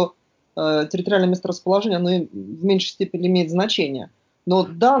бы мое территориальное месторасположение, оно в меньшей степени имеет значение. Но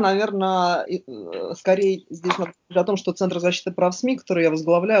да, наверное, скорее здесь надо говорить о том, что Центр защиты прав СМИ, который я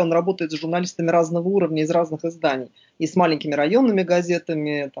возглавляю, он работает с журналистами разного уровня из разных изданий. И с маленькими районными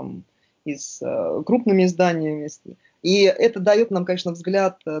газетами, там, и с крупными изданиями. И это дает нам, конечно,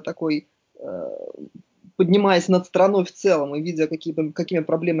 взгляд такой, поднимаясь над страной в целом и видя, какими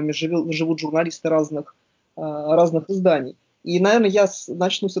проблемами живут журналисты разных изданий. И, наверное, я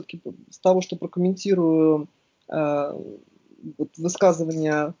начну все-таки с того, что прокомментирую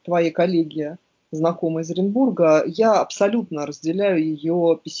высказывание твоей коллеги, знакомой из Оренбурга. Я абсолютно разделяю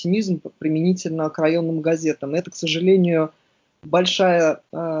ее пессимизм применительно к районным газетам. Это, к сожалению, большая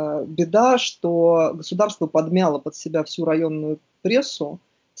беда, что государство подмяло под себя всю районную прессу,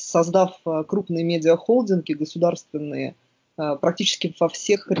 создав крупные медиахолдинги государственные практически во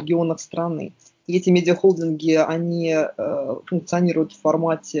всех регионах страны. И эти медиахолдинги, они функционируют в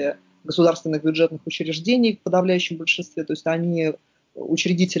формате государственных бюджетных учреждений в подавляющем большинстве, то есть они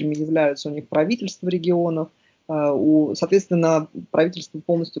учредителями являются, у них правительство регионов, соответственно, правительство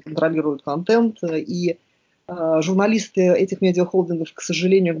полностью контролирует контент, и журналисты этих медиахолдингов, к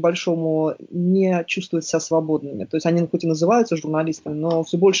сожалению, к большому, не чувствуют себя свободными. То есть они хоть и называются журналистами, но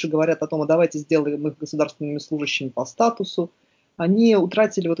все больше говорят о том, а давайте сделаем их государственными служащими по статусу. Они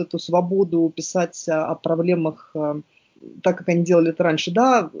утратили вот эту свободу писать о проблемах, так как они делали это раньше.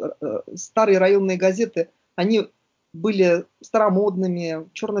 Да, старые районные газеты, они были старомодными,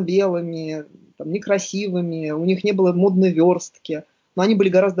 черно-белыми, некрасивыми, у них не было модной верстки, но они были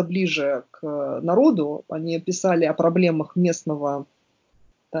гораздо ближе к народу, они писали о проблемах местных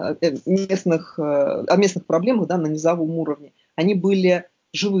проблемах, да, на низовом уровне, они были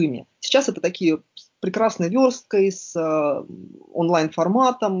живыми. Сейчас это такие прекрасной версткой, с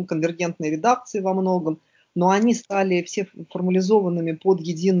онлайн-форматом, конвергентной редакцией во многом, но они стали все формализованными под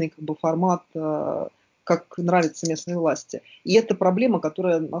единый как бы, формат, как нравится местной власти. И это проблема,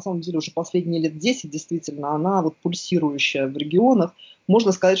 которая на самом деле уже последние лет 10 действительно, она вот пульсирующая в регионах.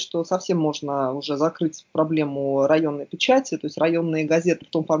 Можно сказать, что совсем можно уже закрыть проблему районной печати, то есть районные газеты в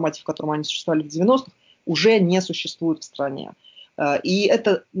том формате, в котором они существовали в 90-х, уже не существуют в стране. И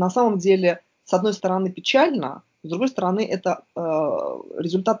это на самом деле, с одной стороны, печально, с другой стороны, это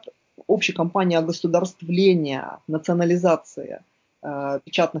результат общей кампании огосударствления, национализации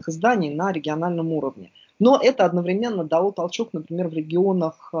печатных изданий на региональном уровне. Но это одновременно дало толчок, например, в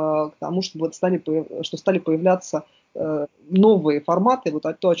регионах к тому, что стали появляться новые форматы, вот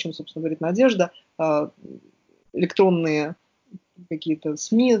то, о чем, собственно, говорит Надежда, электронные какие-то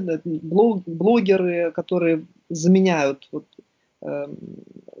СМИ, блогеры, которые заменяют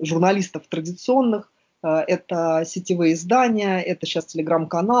журналистов традиционных, это сетевые издания, это сейчас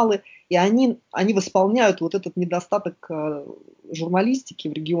телеграм-каналы, и они восполняют вот этот недостаток журналистики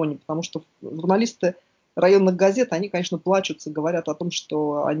в регионе, потому что журналисты районных газет, они, конечно, плачутся, говорят о том,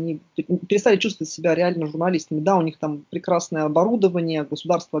 что они перестали чувствовать себя реально журналистами. Да, у них там прекрасное оборудование,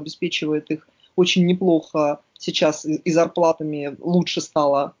 государство обеспечивает их очень неплохо сейчас и зарплатами лучше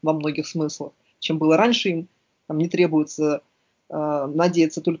стало во многих смыслах, чем было раньше. Им там не требуется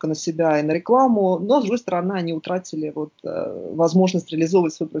надеяться только на себя и на рекламу, но, с другой стороны, они утратили возможность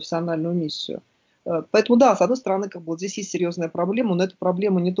реализовывать свою профессиональную миссию. Поэтому да, с одной стороны, вот здесь есть серьезная проблема, но эта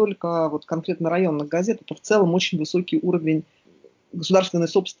проблема не только вот конкретно районных газет, это в целом очень высокий уровень государственной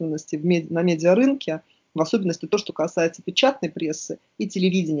собственности на медиарынке, в особенности то, что касается печатной прессы и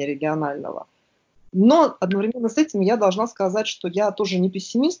телевидения регионального. Но одновременно с этим я должна сказать, что я тоже не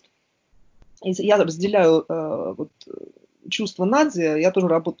пессимист. Я разделяю чувства Нади. Я тоже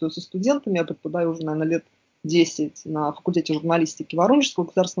работаю со студентами. Я преподаю уже, наверное, лет 10 на факультете журналистики Воронежского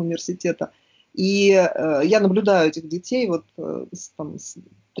государственного университета. И я наблюдаю этих детей, с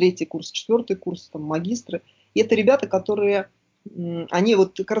 3-й курс, 4-й курс, магистры. И это ребята, которые... Они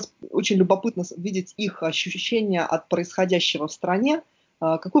как раз очень любопытно видеть их ощущения от происходящего в стране,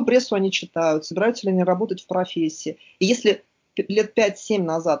 какую прессу они читают, собираются ли они работать в профессии. И если лет 5-7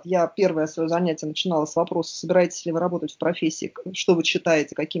 назад я первое свое занятие начинала с вопроса, собираетесь ли вы работать в профессии, что вы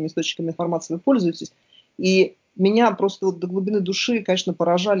читаете, какими источниками информации вы пользуетесь, и меня просто до глубины души, конечно,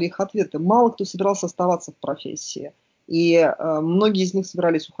 поражали их ответы. Мало кто собирался оставаться в профессии. И многие из них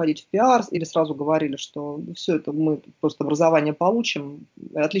собирались уходить в пиар или сразу говорили, что все это мы просто образование получим.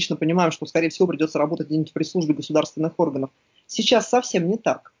 И отлично понимаем, что, скорее всего, придется работать где-нибудь в пресс-службе государственных органов. Сейчас совсем не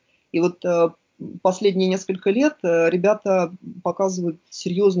так. И последние несколько лет ребята показывают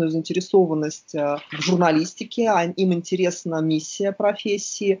серьезную заинтересованность в журналистике, им интересна миссия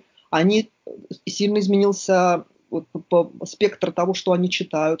профессии, сильно изменился спектр того, что они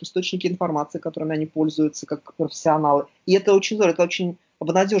читают, источники информации, которыми они пользуются как профессионалы. И это очень здорово, это очень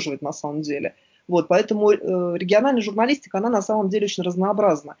обнадеживает на самом деле. Поэтому региональная журналистика, она на самом деле очень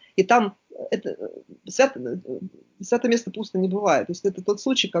разнообразна. И там свято место пусто не бывает. То есть это тот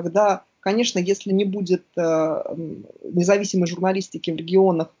случай, когда, конечно, если не будет независимой журналистики в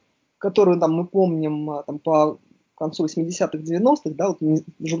регионах, которую мы помним по концу 80-х, 90-х,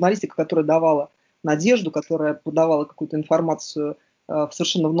 журналистика, которая давала надежду, которая подавала какую-то информацию в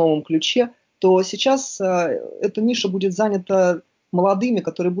совершенно новом ключе, то сейчас эта ниша будет занята молодыми,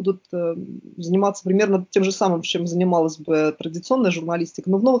 которые будут заниматься примерно тем же самым, чем занималась бы традиционная журналистика,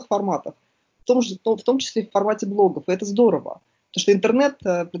 но в новых форматах, в том числе в формате блогов. И это здорово, потому что интернет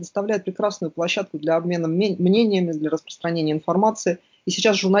предоставляет прекрасную площадку для обмена мнениями, для распространения информации. И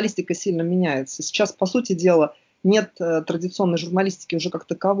сейчас журналистика сильно меняется. Сейчас, по сути дела, нет традиционной журналистики уже как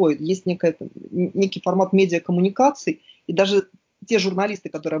таковой. Есть некий формат медиакоммуникаций, и даже те журналисты,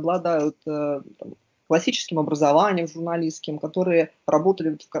 которые обладают классическим образованием журналистским, которые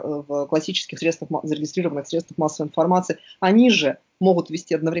работали в классических зарегистрированных средствах массовой информации, они же могут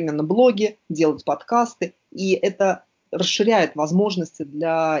вести одновременно блоги, делать подкасты, и это расширяет возможности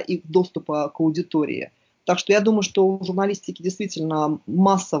для их доступа к аудитории. Так что я думаю, что у журналистики действительно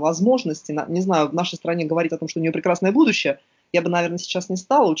масса возможностей. Не знаю, в нашей стране говорить о том, что у нее прекрасное будущее, я бы, наверное, сейчас не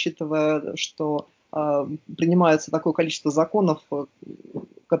стала, учитывая, что принимается такое количество законов,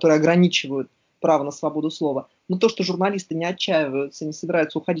 которые ограничивают право на свободу слова. Но то, что журналисты не отчаиваются, не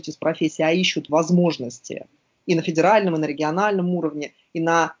собираются уходить из профессии, а ищут возможности и на федеральном, и на региональном уровне, и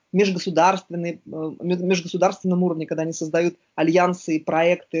на межгосударственном уровне, когда они создают альянсы и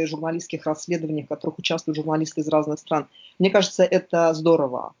проекты журналистских расследований, в которых участвуют журналисты из разных стран. Мне кажется, это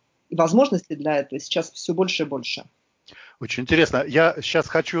здорово. И возможностей для этого сейчас все больше и больше. Очень интересно. Я сейчас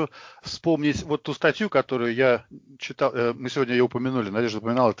хочу вспомнить ту статью, которую я читал. Мы сегодня ее упомянули, Надежда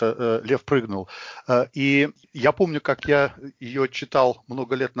упоминала, это «Лев прыгнул». И я помню, как я ее читал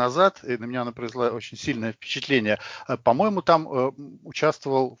много лет назад, и на меня она произвела очень сильное впечатление. По-моему, там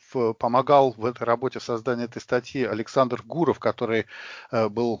помогал в этой работе в создании этой статьи Александр Гуров, который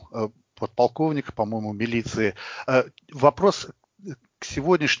был подполковник, по-моему, милиции. Вопрос к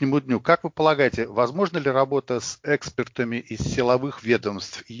сегодняшнему дню. Как вы полагаете, возможна ли работа с экспертами из силовых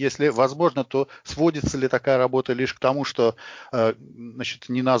ведомств? И если возможно, то сводится ли такая работа лишь к тому, что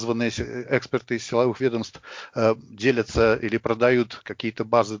неназванные эксперты из силовых ведомств делятся или продают какие-то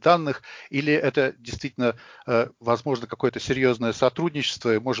базы данных? Или это действительно возможно какое-то серьезное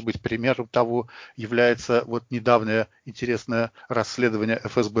сотрудничество? И, может быть, примером того является недавнее интересное расследование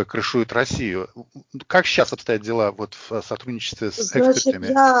ФСБ «Крышует Россию». Как сейчас обстоят дела в сотрудничестве с экспертами?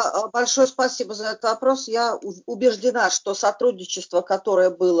 Большое спасибо за этот вопрос. Я убеждена, что сотрудничество,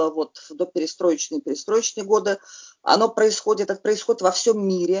 которое было до перестроечные годы, оно происходит во всем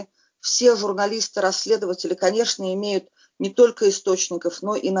мире. Все журналисты, расследователи, конечно, имеют не только источников,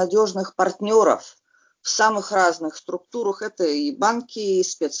 но и надежных партнеров в самых разных структурах. Это и банки, и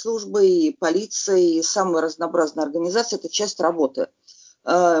спецслужбы, и полиция, и самые разнообразные организации. Это часть работы.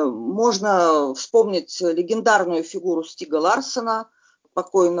 Можно вспомнить легендарную фигуру Стига Ларсена,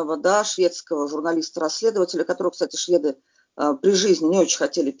 покойного, шведского журналиста-расследователя, которого, кстати, шведы при жизни не очень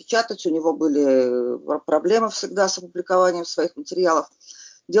хотели печатать, у него были проблемы всегда с опубликованием своих материалов.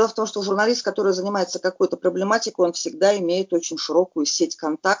 Дело в том, что журналист, который занимается какой-то проблематикой, он всегда имеет очень широкую сеть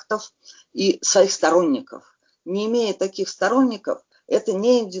контактов и своих сторонников. Не имея таких сторонников, это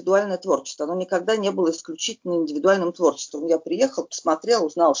не индивидуальное творчество. Оно никогда не было исключительно индивидуальным творчеством. Я приехал, посмотрел,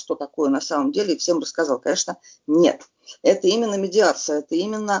 узнал, что такое на самом деле, и всем рассказал. Конечно, нет. Это именно медиация, это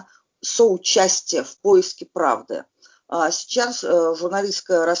именно соучастие в поиске правды. А сейчас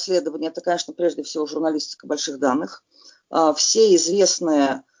журналистское расследование, это, конечно, прежде всего журналистика больших данных. Все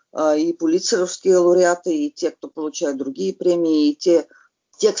известные и пулитцеровские лауреаты, и те, кто получают другие премии, и те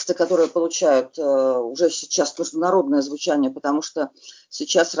тексты, которые получают уже сейчас международное звучание, потому что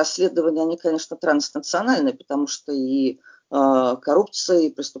сейчас расследования, они, конечно, транснациональные, потому что и коррупция,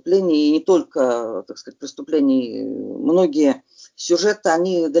 и преступления, и не только, так сказать, преступления, многие сюжеты,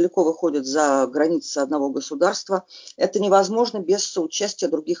 они далеко выходят за границы одного государства. Это невозможно без соучастия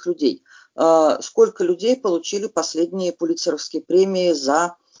других людей. Сколько людей получили последние пулитцеровские премии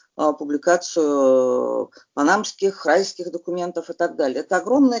за публикацию панамских, райских документов и так далее. Это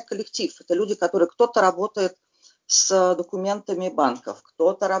огромный коллектив. Это люди, которые кто-то работает с документами банков,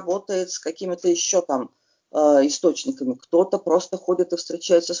 кто-то работает с какими-то еще там источниками, кто-то просто ходит и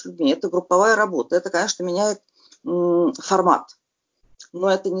встречается с людьми. Это групповая работа. Это, конечно, меняет формат.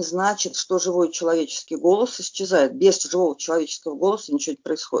 Но это не значит, что живой человеческий голос исчезает. Без живого человеческого голоса ничего не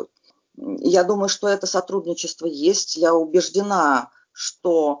происходит. Я думаю, что это сотрудничество есть. Я убеждена,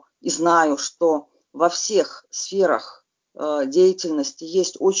 что и знаю, что во всех сферах деятельности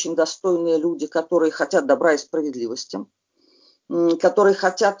есть очень достойные люди, которые хотят добра и справедливости, которые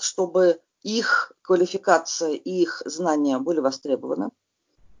хотят, чтобы их квалификация и их знания были востребованы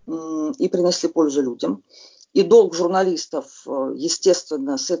и принесли пользу людям. И долг журналистов,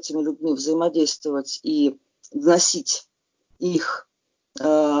 естественно, с этими людьми взаимодействовать и доносить их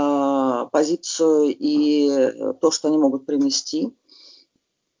позицию и то, что они могут принести.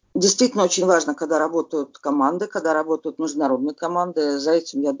 Действительно очень важно, когда работают команды, когда работают международные команды. За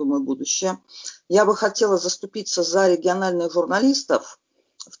этим, я думаю, будущее. Я бы хотела заступиться за региональных журналистов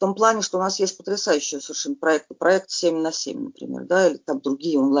в том плане, что у нас есть потрясающие совершенно проекты. Проект 7 на 7, например, да, или там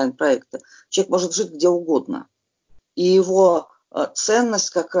другие онлайн-проекты. Человек может жить где угодно. И его ценность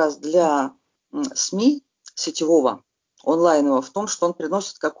как раз для СМИ сетевого, онлайнового, в том, что он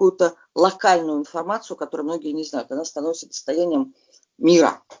приносит какую-то локальную информацию, которую многие не знают. Она становится достоянием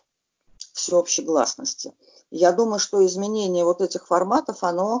мира, всеобщей гласности. Я думаю, что изменение вот этих форматов,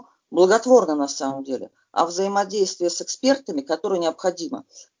 оно благотворно на самом деле. А взаимодействие с экспертами, которое необходимо.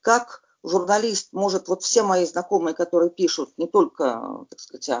 Как журналист может, вот все мои знакомые, которые пишут не только, так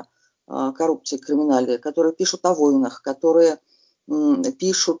сказать, о коррупции, криминале, которые пишут о войнах, которые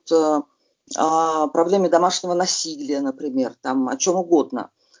пишут о проблеме домашнего насилия, например, там, о чем угодно.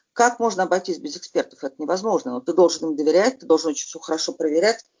 Как можно обойтись без экспертов? Это невозможно. Но ты должен им доверять, ты должен очень все хорошо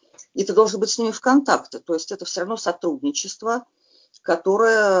проверять, и ты должен быть с ними в контакте. То есть это все равно сотрудничество,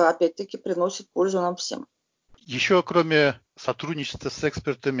 которое, опять-таки, приносит пользу нам всем. Еще кроме сотрудничества с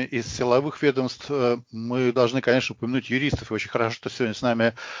экспертами из силовых ведомств, мы должны, конечно, упомянуть юристов. И очень хорошо, что сегодня с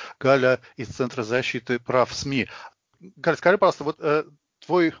нами Галя из Центра защиты прав СМИ. Галя, скажи, пожалуйста, вот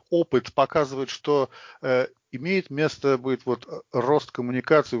твой опыт показывает, что имеет место будет вот рост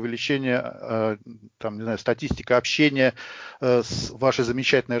коммуникации, увеличение там, не знаю, статистика общения с вашей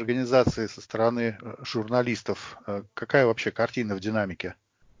замечательной организацией со стороны журналистов. Какая вообще картина в динамике?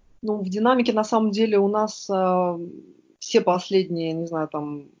 Ну, в динамике, на самом деле, у нас все последние, не знаю,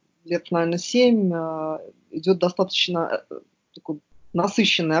 там, лет, наверное, 7 идет достаточно такое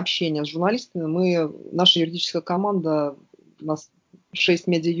насыщенное общение с журналистами. Наша юридическая команда, у нас 6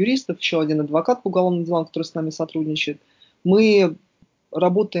 медиа-юристов, еще один адвокат по уголовным делам, который с нами сотрудничает. Мы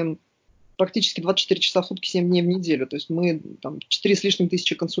работаем практически 24 часа в сутки, 7 дней в неделю. То есть мы там 4 с лишним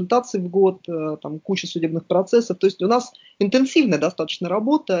тысячи консультаций в год, там куча судебных процессов. То есть у нас интенсивная достаточно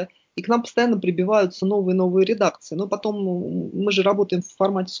работа, и к нам постоянно прибиваются новые и новые редакции. Но потом мы же работаем в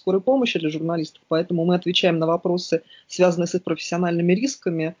формате скорой помощи для журналистов, поэтому мы отвечаем на вопросы, связанные с их профессиональными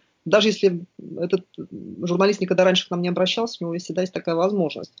рисками. Даже если этот журналист никогда раньше к нам не обращался, у него всегда есть такая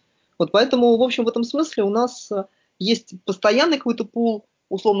возможность. Вот поэтому, в общем, в этом смысле у нас есть постоянный какой-то пул,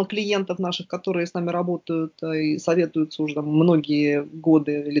 условно, клиентов наших, которые с нами работают и советуются уже там многие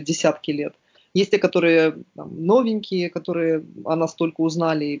годы или десятки лет. Есть те, которые там, новенькие, которые о нас только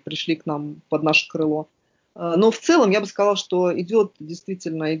узнали и пришли к нам под наше крыло. Но в целом я бы сказала, что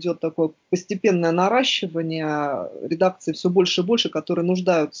действительно идет такое постепенное наращивание редакций все больше и больше, которые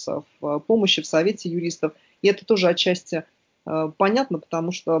нуждаются в помощи, в совете юристов. И это тоже отчасти понятно,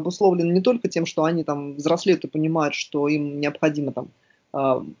 потому что обусловлено не только тем, что они там взрослеют и понимают, что им необходимо там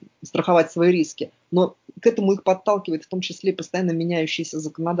страховать свои риски. Но к этому их подталкивает в том числе постоянно меняющееся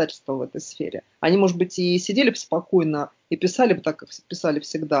законодательство в этой сфере. Они, может быть, и сидели бы спокойно и писали бы так, как писали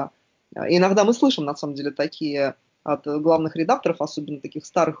всегда. И иногда мы слышим, на самом деле, такие от главных редакторов, особенно таких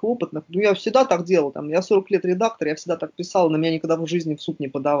старых и опытных. Ну, я всегда так делал, там, я 40 лет редактор, я всегда так писал, на меня никогда в жизни в суд не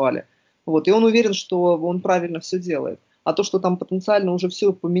подавали. Вот, и он уверен, что он правильно все делает. А то, что там потенциально уже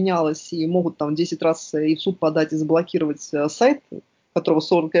все поменялось и могут там 10 раз и в суд подать и заблокировать сайт, которого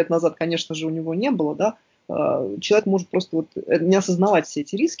 40 лет назад, конечно же, у него не было, да, человек может просто вот не осознавать все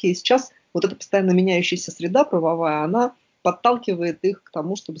эти риски. И сейчас вот эта постоянно меняющаяся среда правовая, она подталкивает их к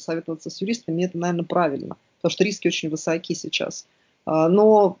тому, чтобы советоваться с юристами, и это, наверное, правильно, потому что риски очень высоки сейчас.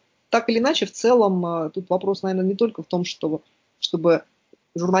 Но так или иначе, в целом, тут вопрос, наверное, не только в том, чтобы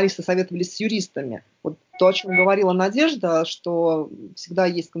журналисты советовались с юристами. Вот то, о чем говорила Надежда, что всегда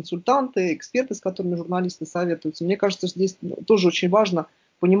есть консультанты, эксперты, с которыми журналисты советуются. Мне кажется, что здесь тоже очень важно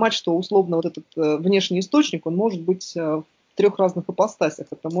понимать, что условно вот этот внешний источник, он может быть в 3 разных ипостасях.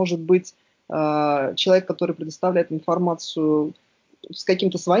 Это может быть человек, который предоставляет информацию с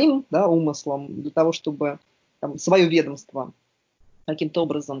каким-то своим, да, умыслом для того, чтобы там, свое ведомство каким-то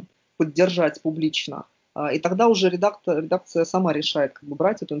образом поддержать публично. И тогда уже редакция сама решает, как бы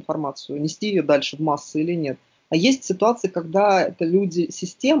брать эту информацию, нести ее дальше в массы или нет. А есть ситуации, когда это люди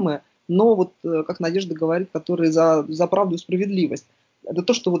системы, но вот, как Надежда говорит, которые за правду и справедливость. Это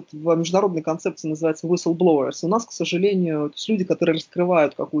то, что вот в международной концепции называется whistleblowers. У нас, к сожалению, это люди, которые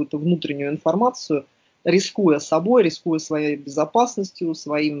раскрывают какую-то внутреннюю информацию, рискуя собой, рискуя своей безопасностью,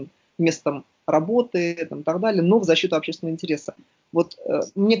 своим местом работы и так далее, но в защиту общественного интереса. Вот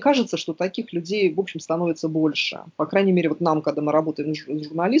мне кажется, что таких людей, в общем, становится больше. По крайней мере, вот нам, когда мы работаем с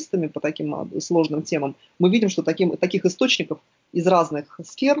журналистами по таким сложным темам, мы видим, что таких источников из разных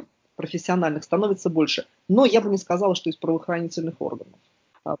сфер профессиональных становится больше. Но я бы не сказала, что из правоохранительных органов.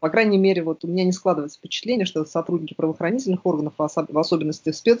 По крайней мере, вот у меня не складывается впечатление, что сотрудники правоохранительных органов, в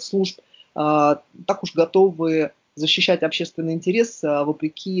особенности спецслужб, так уж готовы защищать общественный интерес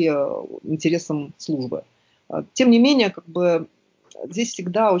вопреки интересам службы. Тем не менее, как бы здесь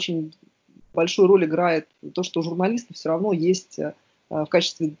всегда очень большую роль играет то, что у журналиста все равно есть в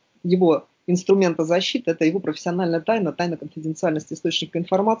качестве его инструмента защиты, это его профессиональная тайна, тайна конфиденциальности источника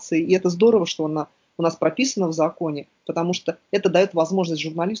информации. И это здорово, что она у нас прописана в законе, потому что это дает возможность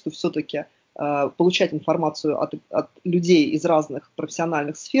журналисту все-таки получать информацию от людей из разных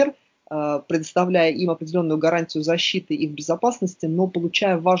профессиональных сфер, предоставляя им определенную гарантию защиты их безопасности, но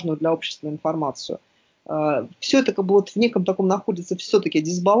получая важную для общества информацию. Все это как бы вот в неком таком находится все-таки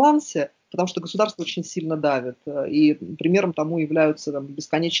дисбалансе, потому что государство очень сильно давит. И примером тому являются там,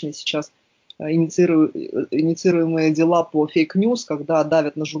 бесконечные сейчас инициируемые дела по фейк-ньюс, когда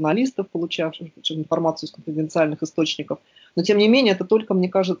давят на журналистов, получавших информацию из конфиденциальных источников. Но тем не менее это только, мне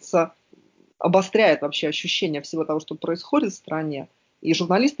кажется, обостряет вообще ощущение всего того, что происходит в стране. И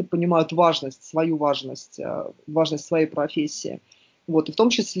журналисты понимают важность, свою важность, важность своей профессии. Вот, и в том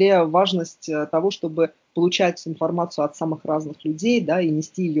числе важность того, чтобы получать информацию от самых разных людей, да, и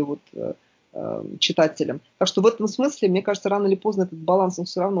нести ее вот, читателям. Так что в этом смысле, мне кажется, рано или поздно этот баланс он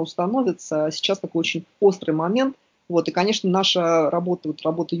все равно установится. Сейчас такой очень острый момент. Вот, и, конечно, наша работа, вот,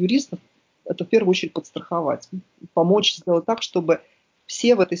 работа юристов, это в первую очередь подстраховать, помочь сделать так, чтобы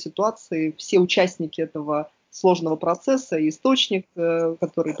все в этой ситуации, все участники этого сложного процесса, и источник,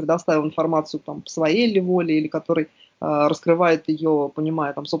 который предоставил информацию там, по своей ли воле, или который раскрывает ее,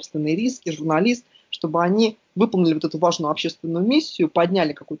 понимая там, собственные риски, журналист, чтобы они выполнили вот эту важную общественную миссию,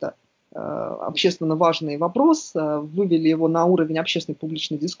 подняли какой-то общественно важный вопрос, вывели его на уровень общественной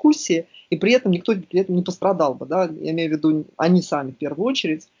публичной дискуссии, и при этом никто при этом не пострадал бы, да, я имею в виду они сами в первую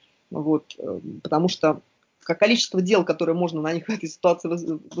очередь, вот, потому что количество дел, которые можно на них в этой ситуации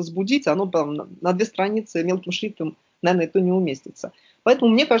возбудить, оно там, на 2 страницы мелким шрифтом, наверное, это не уместится.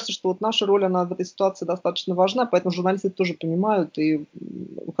 Поэтому мне кажется, что вот наша роль, она в этой ситуации достаточно важна, поэтому журналисты это тоже понимают, и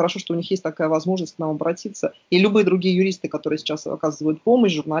хорошо, что у них есть такая возможность к нам обратиться. И любые другие юристы, которые сейчас оказывают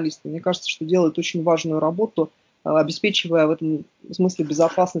помощь журналистам, мне кажется, что делают очень важную работу, обеспечивая в этом смысле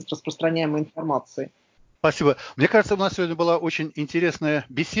безопасность распространяемой информации. Спасибо. Мне кажется, у нас сегодня была очень интересная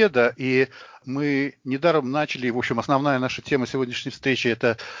беседа, и мы недаром начали, в общем, основная наша тема сегодняшней встречи –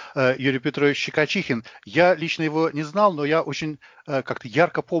 это Юрий Петрович Shchekochikhin. Я лично его не знал, но я очень как-то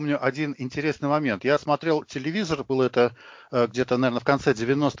ярко помню один интересный момент. Я смотрел телевизор, было это где-то, наверное, в конце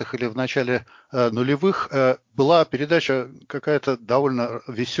 90-х или в начале нулевых. Была передача какая-то довольно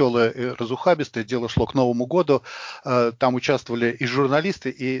веселая и разухабистая, дело шло к Новому году. Там участвовали и журналисты,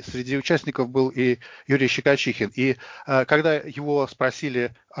 и среди участников был и Юрий Shchekochikhin. И когда его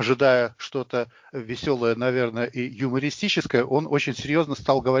спросили ожидая что-то веселое, наверное, и юмористическое, он очень серьезно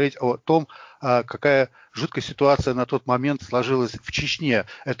стал говорить о том, какая жуткая ситуация на тот момент сложилась в Чечне.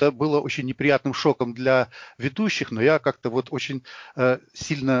 Это было очень неприятным шоком для ведущих, но я как-то вот очень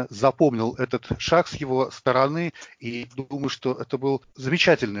сильно запомнил этот шаг с его стороны и думаю, что это был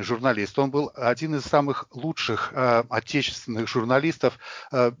замечательный журналист. Он был один из самых лучших отечественных журналистов.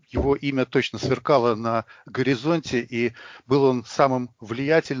 Его имя точно сверкало на горизонте, и был он самым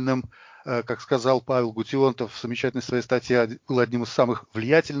влиятельным, как сказал Павел Гутионтов в замечательной своей статье, был одним из самых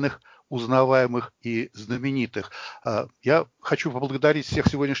влиятельных, узнаваемых и знаменитых. Я хочу поблагодарить всех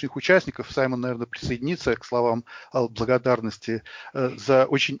сегодняшних участников. Саймон, наверное, присоединится к словам благодарности за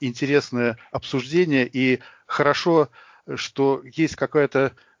очень интересное обсуждение. И хорошо, что есть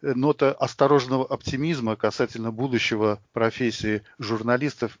какая-то нота осторожного оптимизма касательно будущего профессии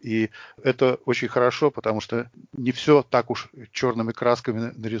журналистов. И это очень хорошо, потому что не все так уж черными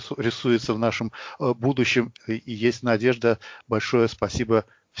красками рисуется в нашем будущем. И есть надежда. Большое спасибо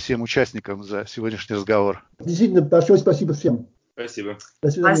всем участникам за сегодняшний разговор. Действительно, большое спасибо всем. Спасибо.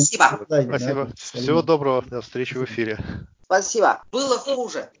 До свидания. Спасибо. Спасибо. Всего доброго. До встречи в эфире. Спасибо. Было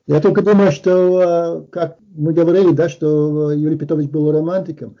хуже. Я только думаю, что, как мы говорили, да, что Юрий Петрович был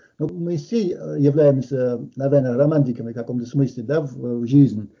романтиком. Но мы все являемся, наверное, романтиками в каком-то смысле, да, в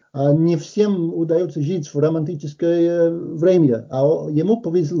жизни. А не всем удается жить в романтическое время. А ему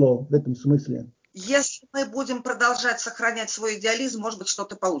повезло в этом смысле. Если мы будем продолжать сохранять свой идеализм, может быть,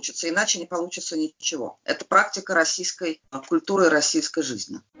 что-то получится. Иначе не получится ничего. Это практика российской культуры и российской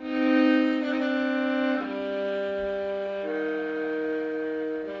жизни.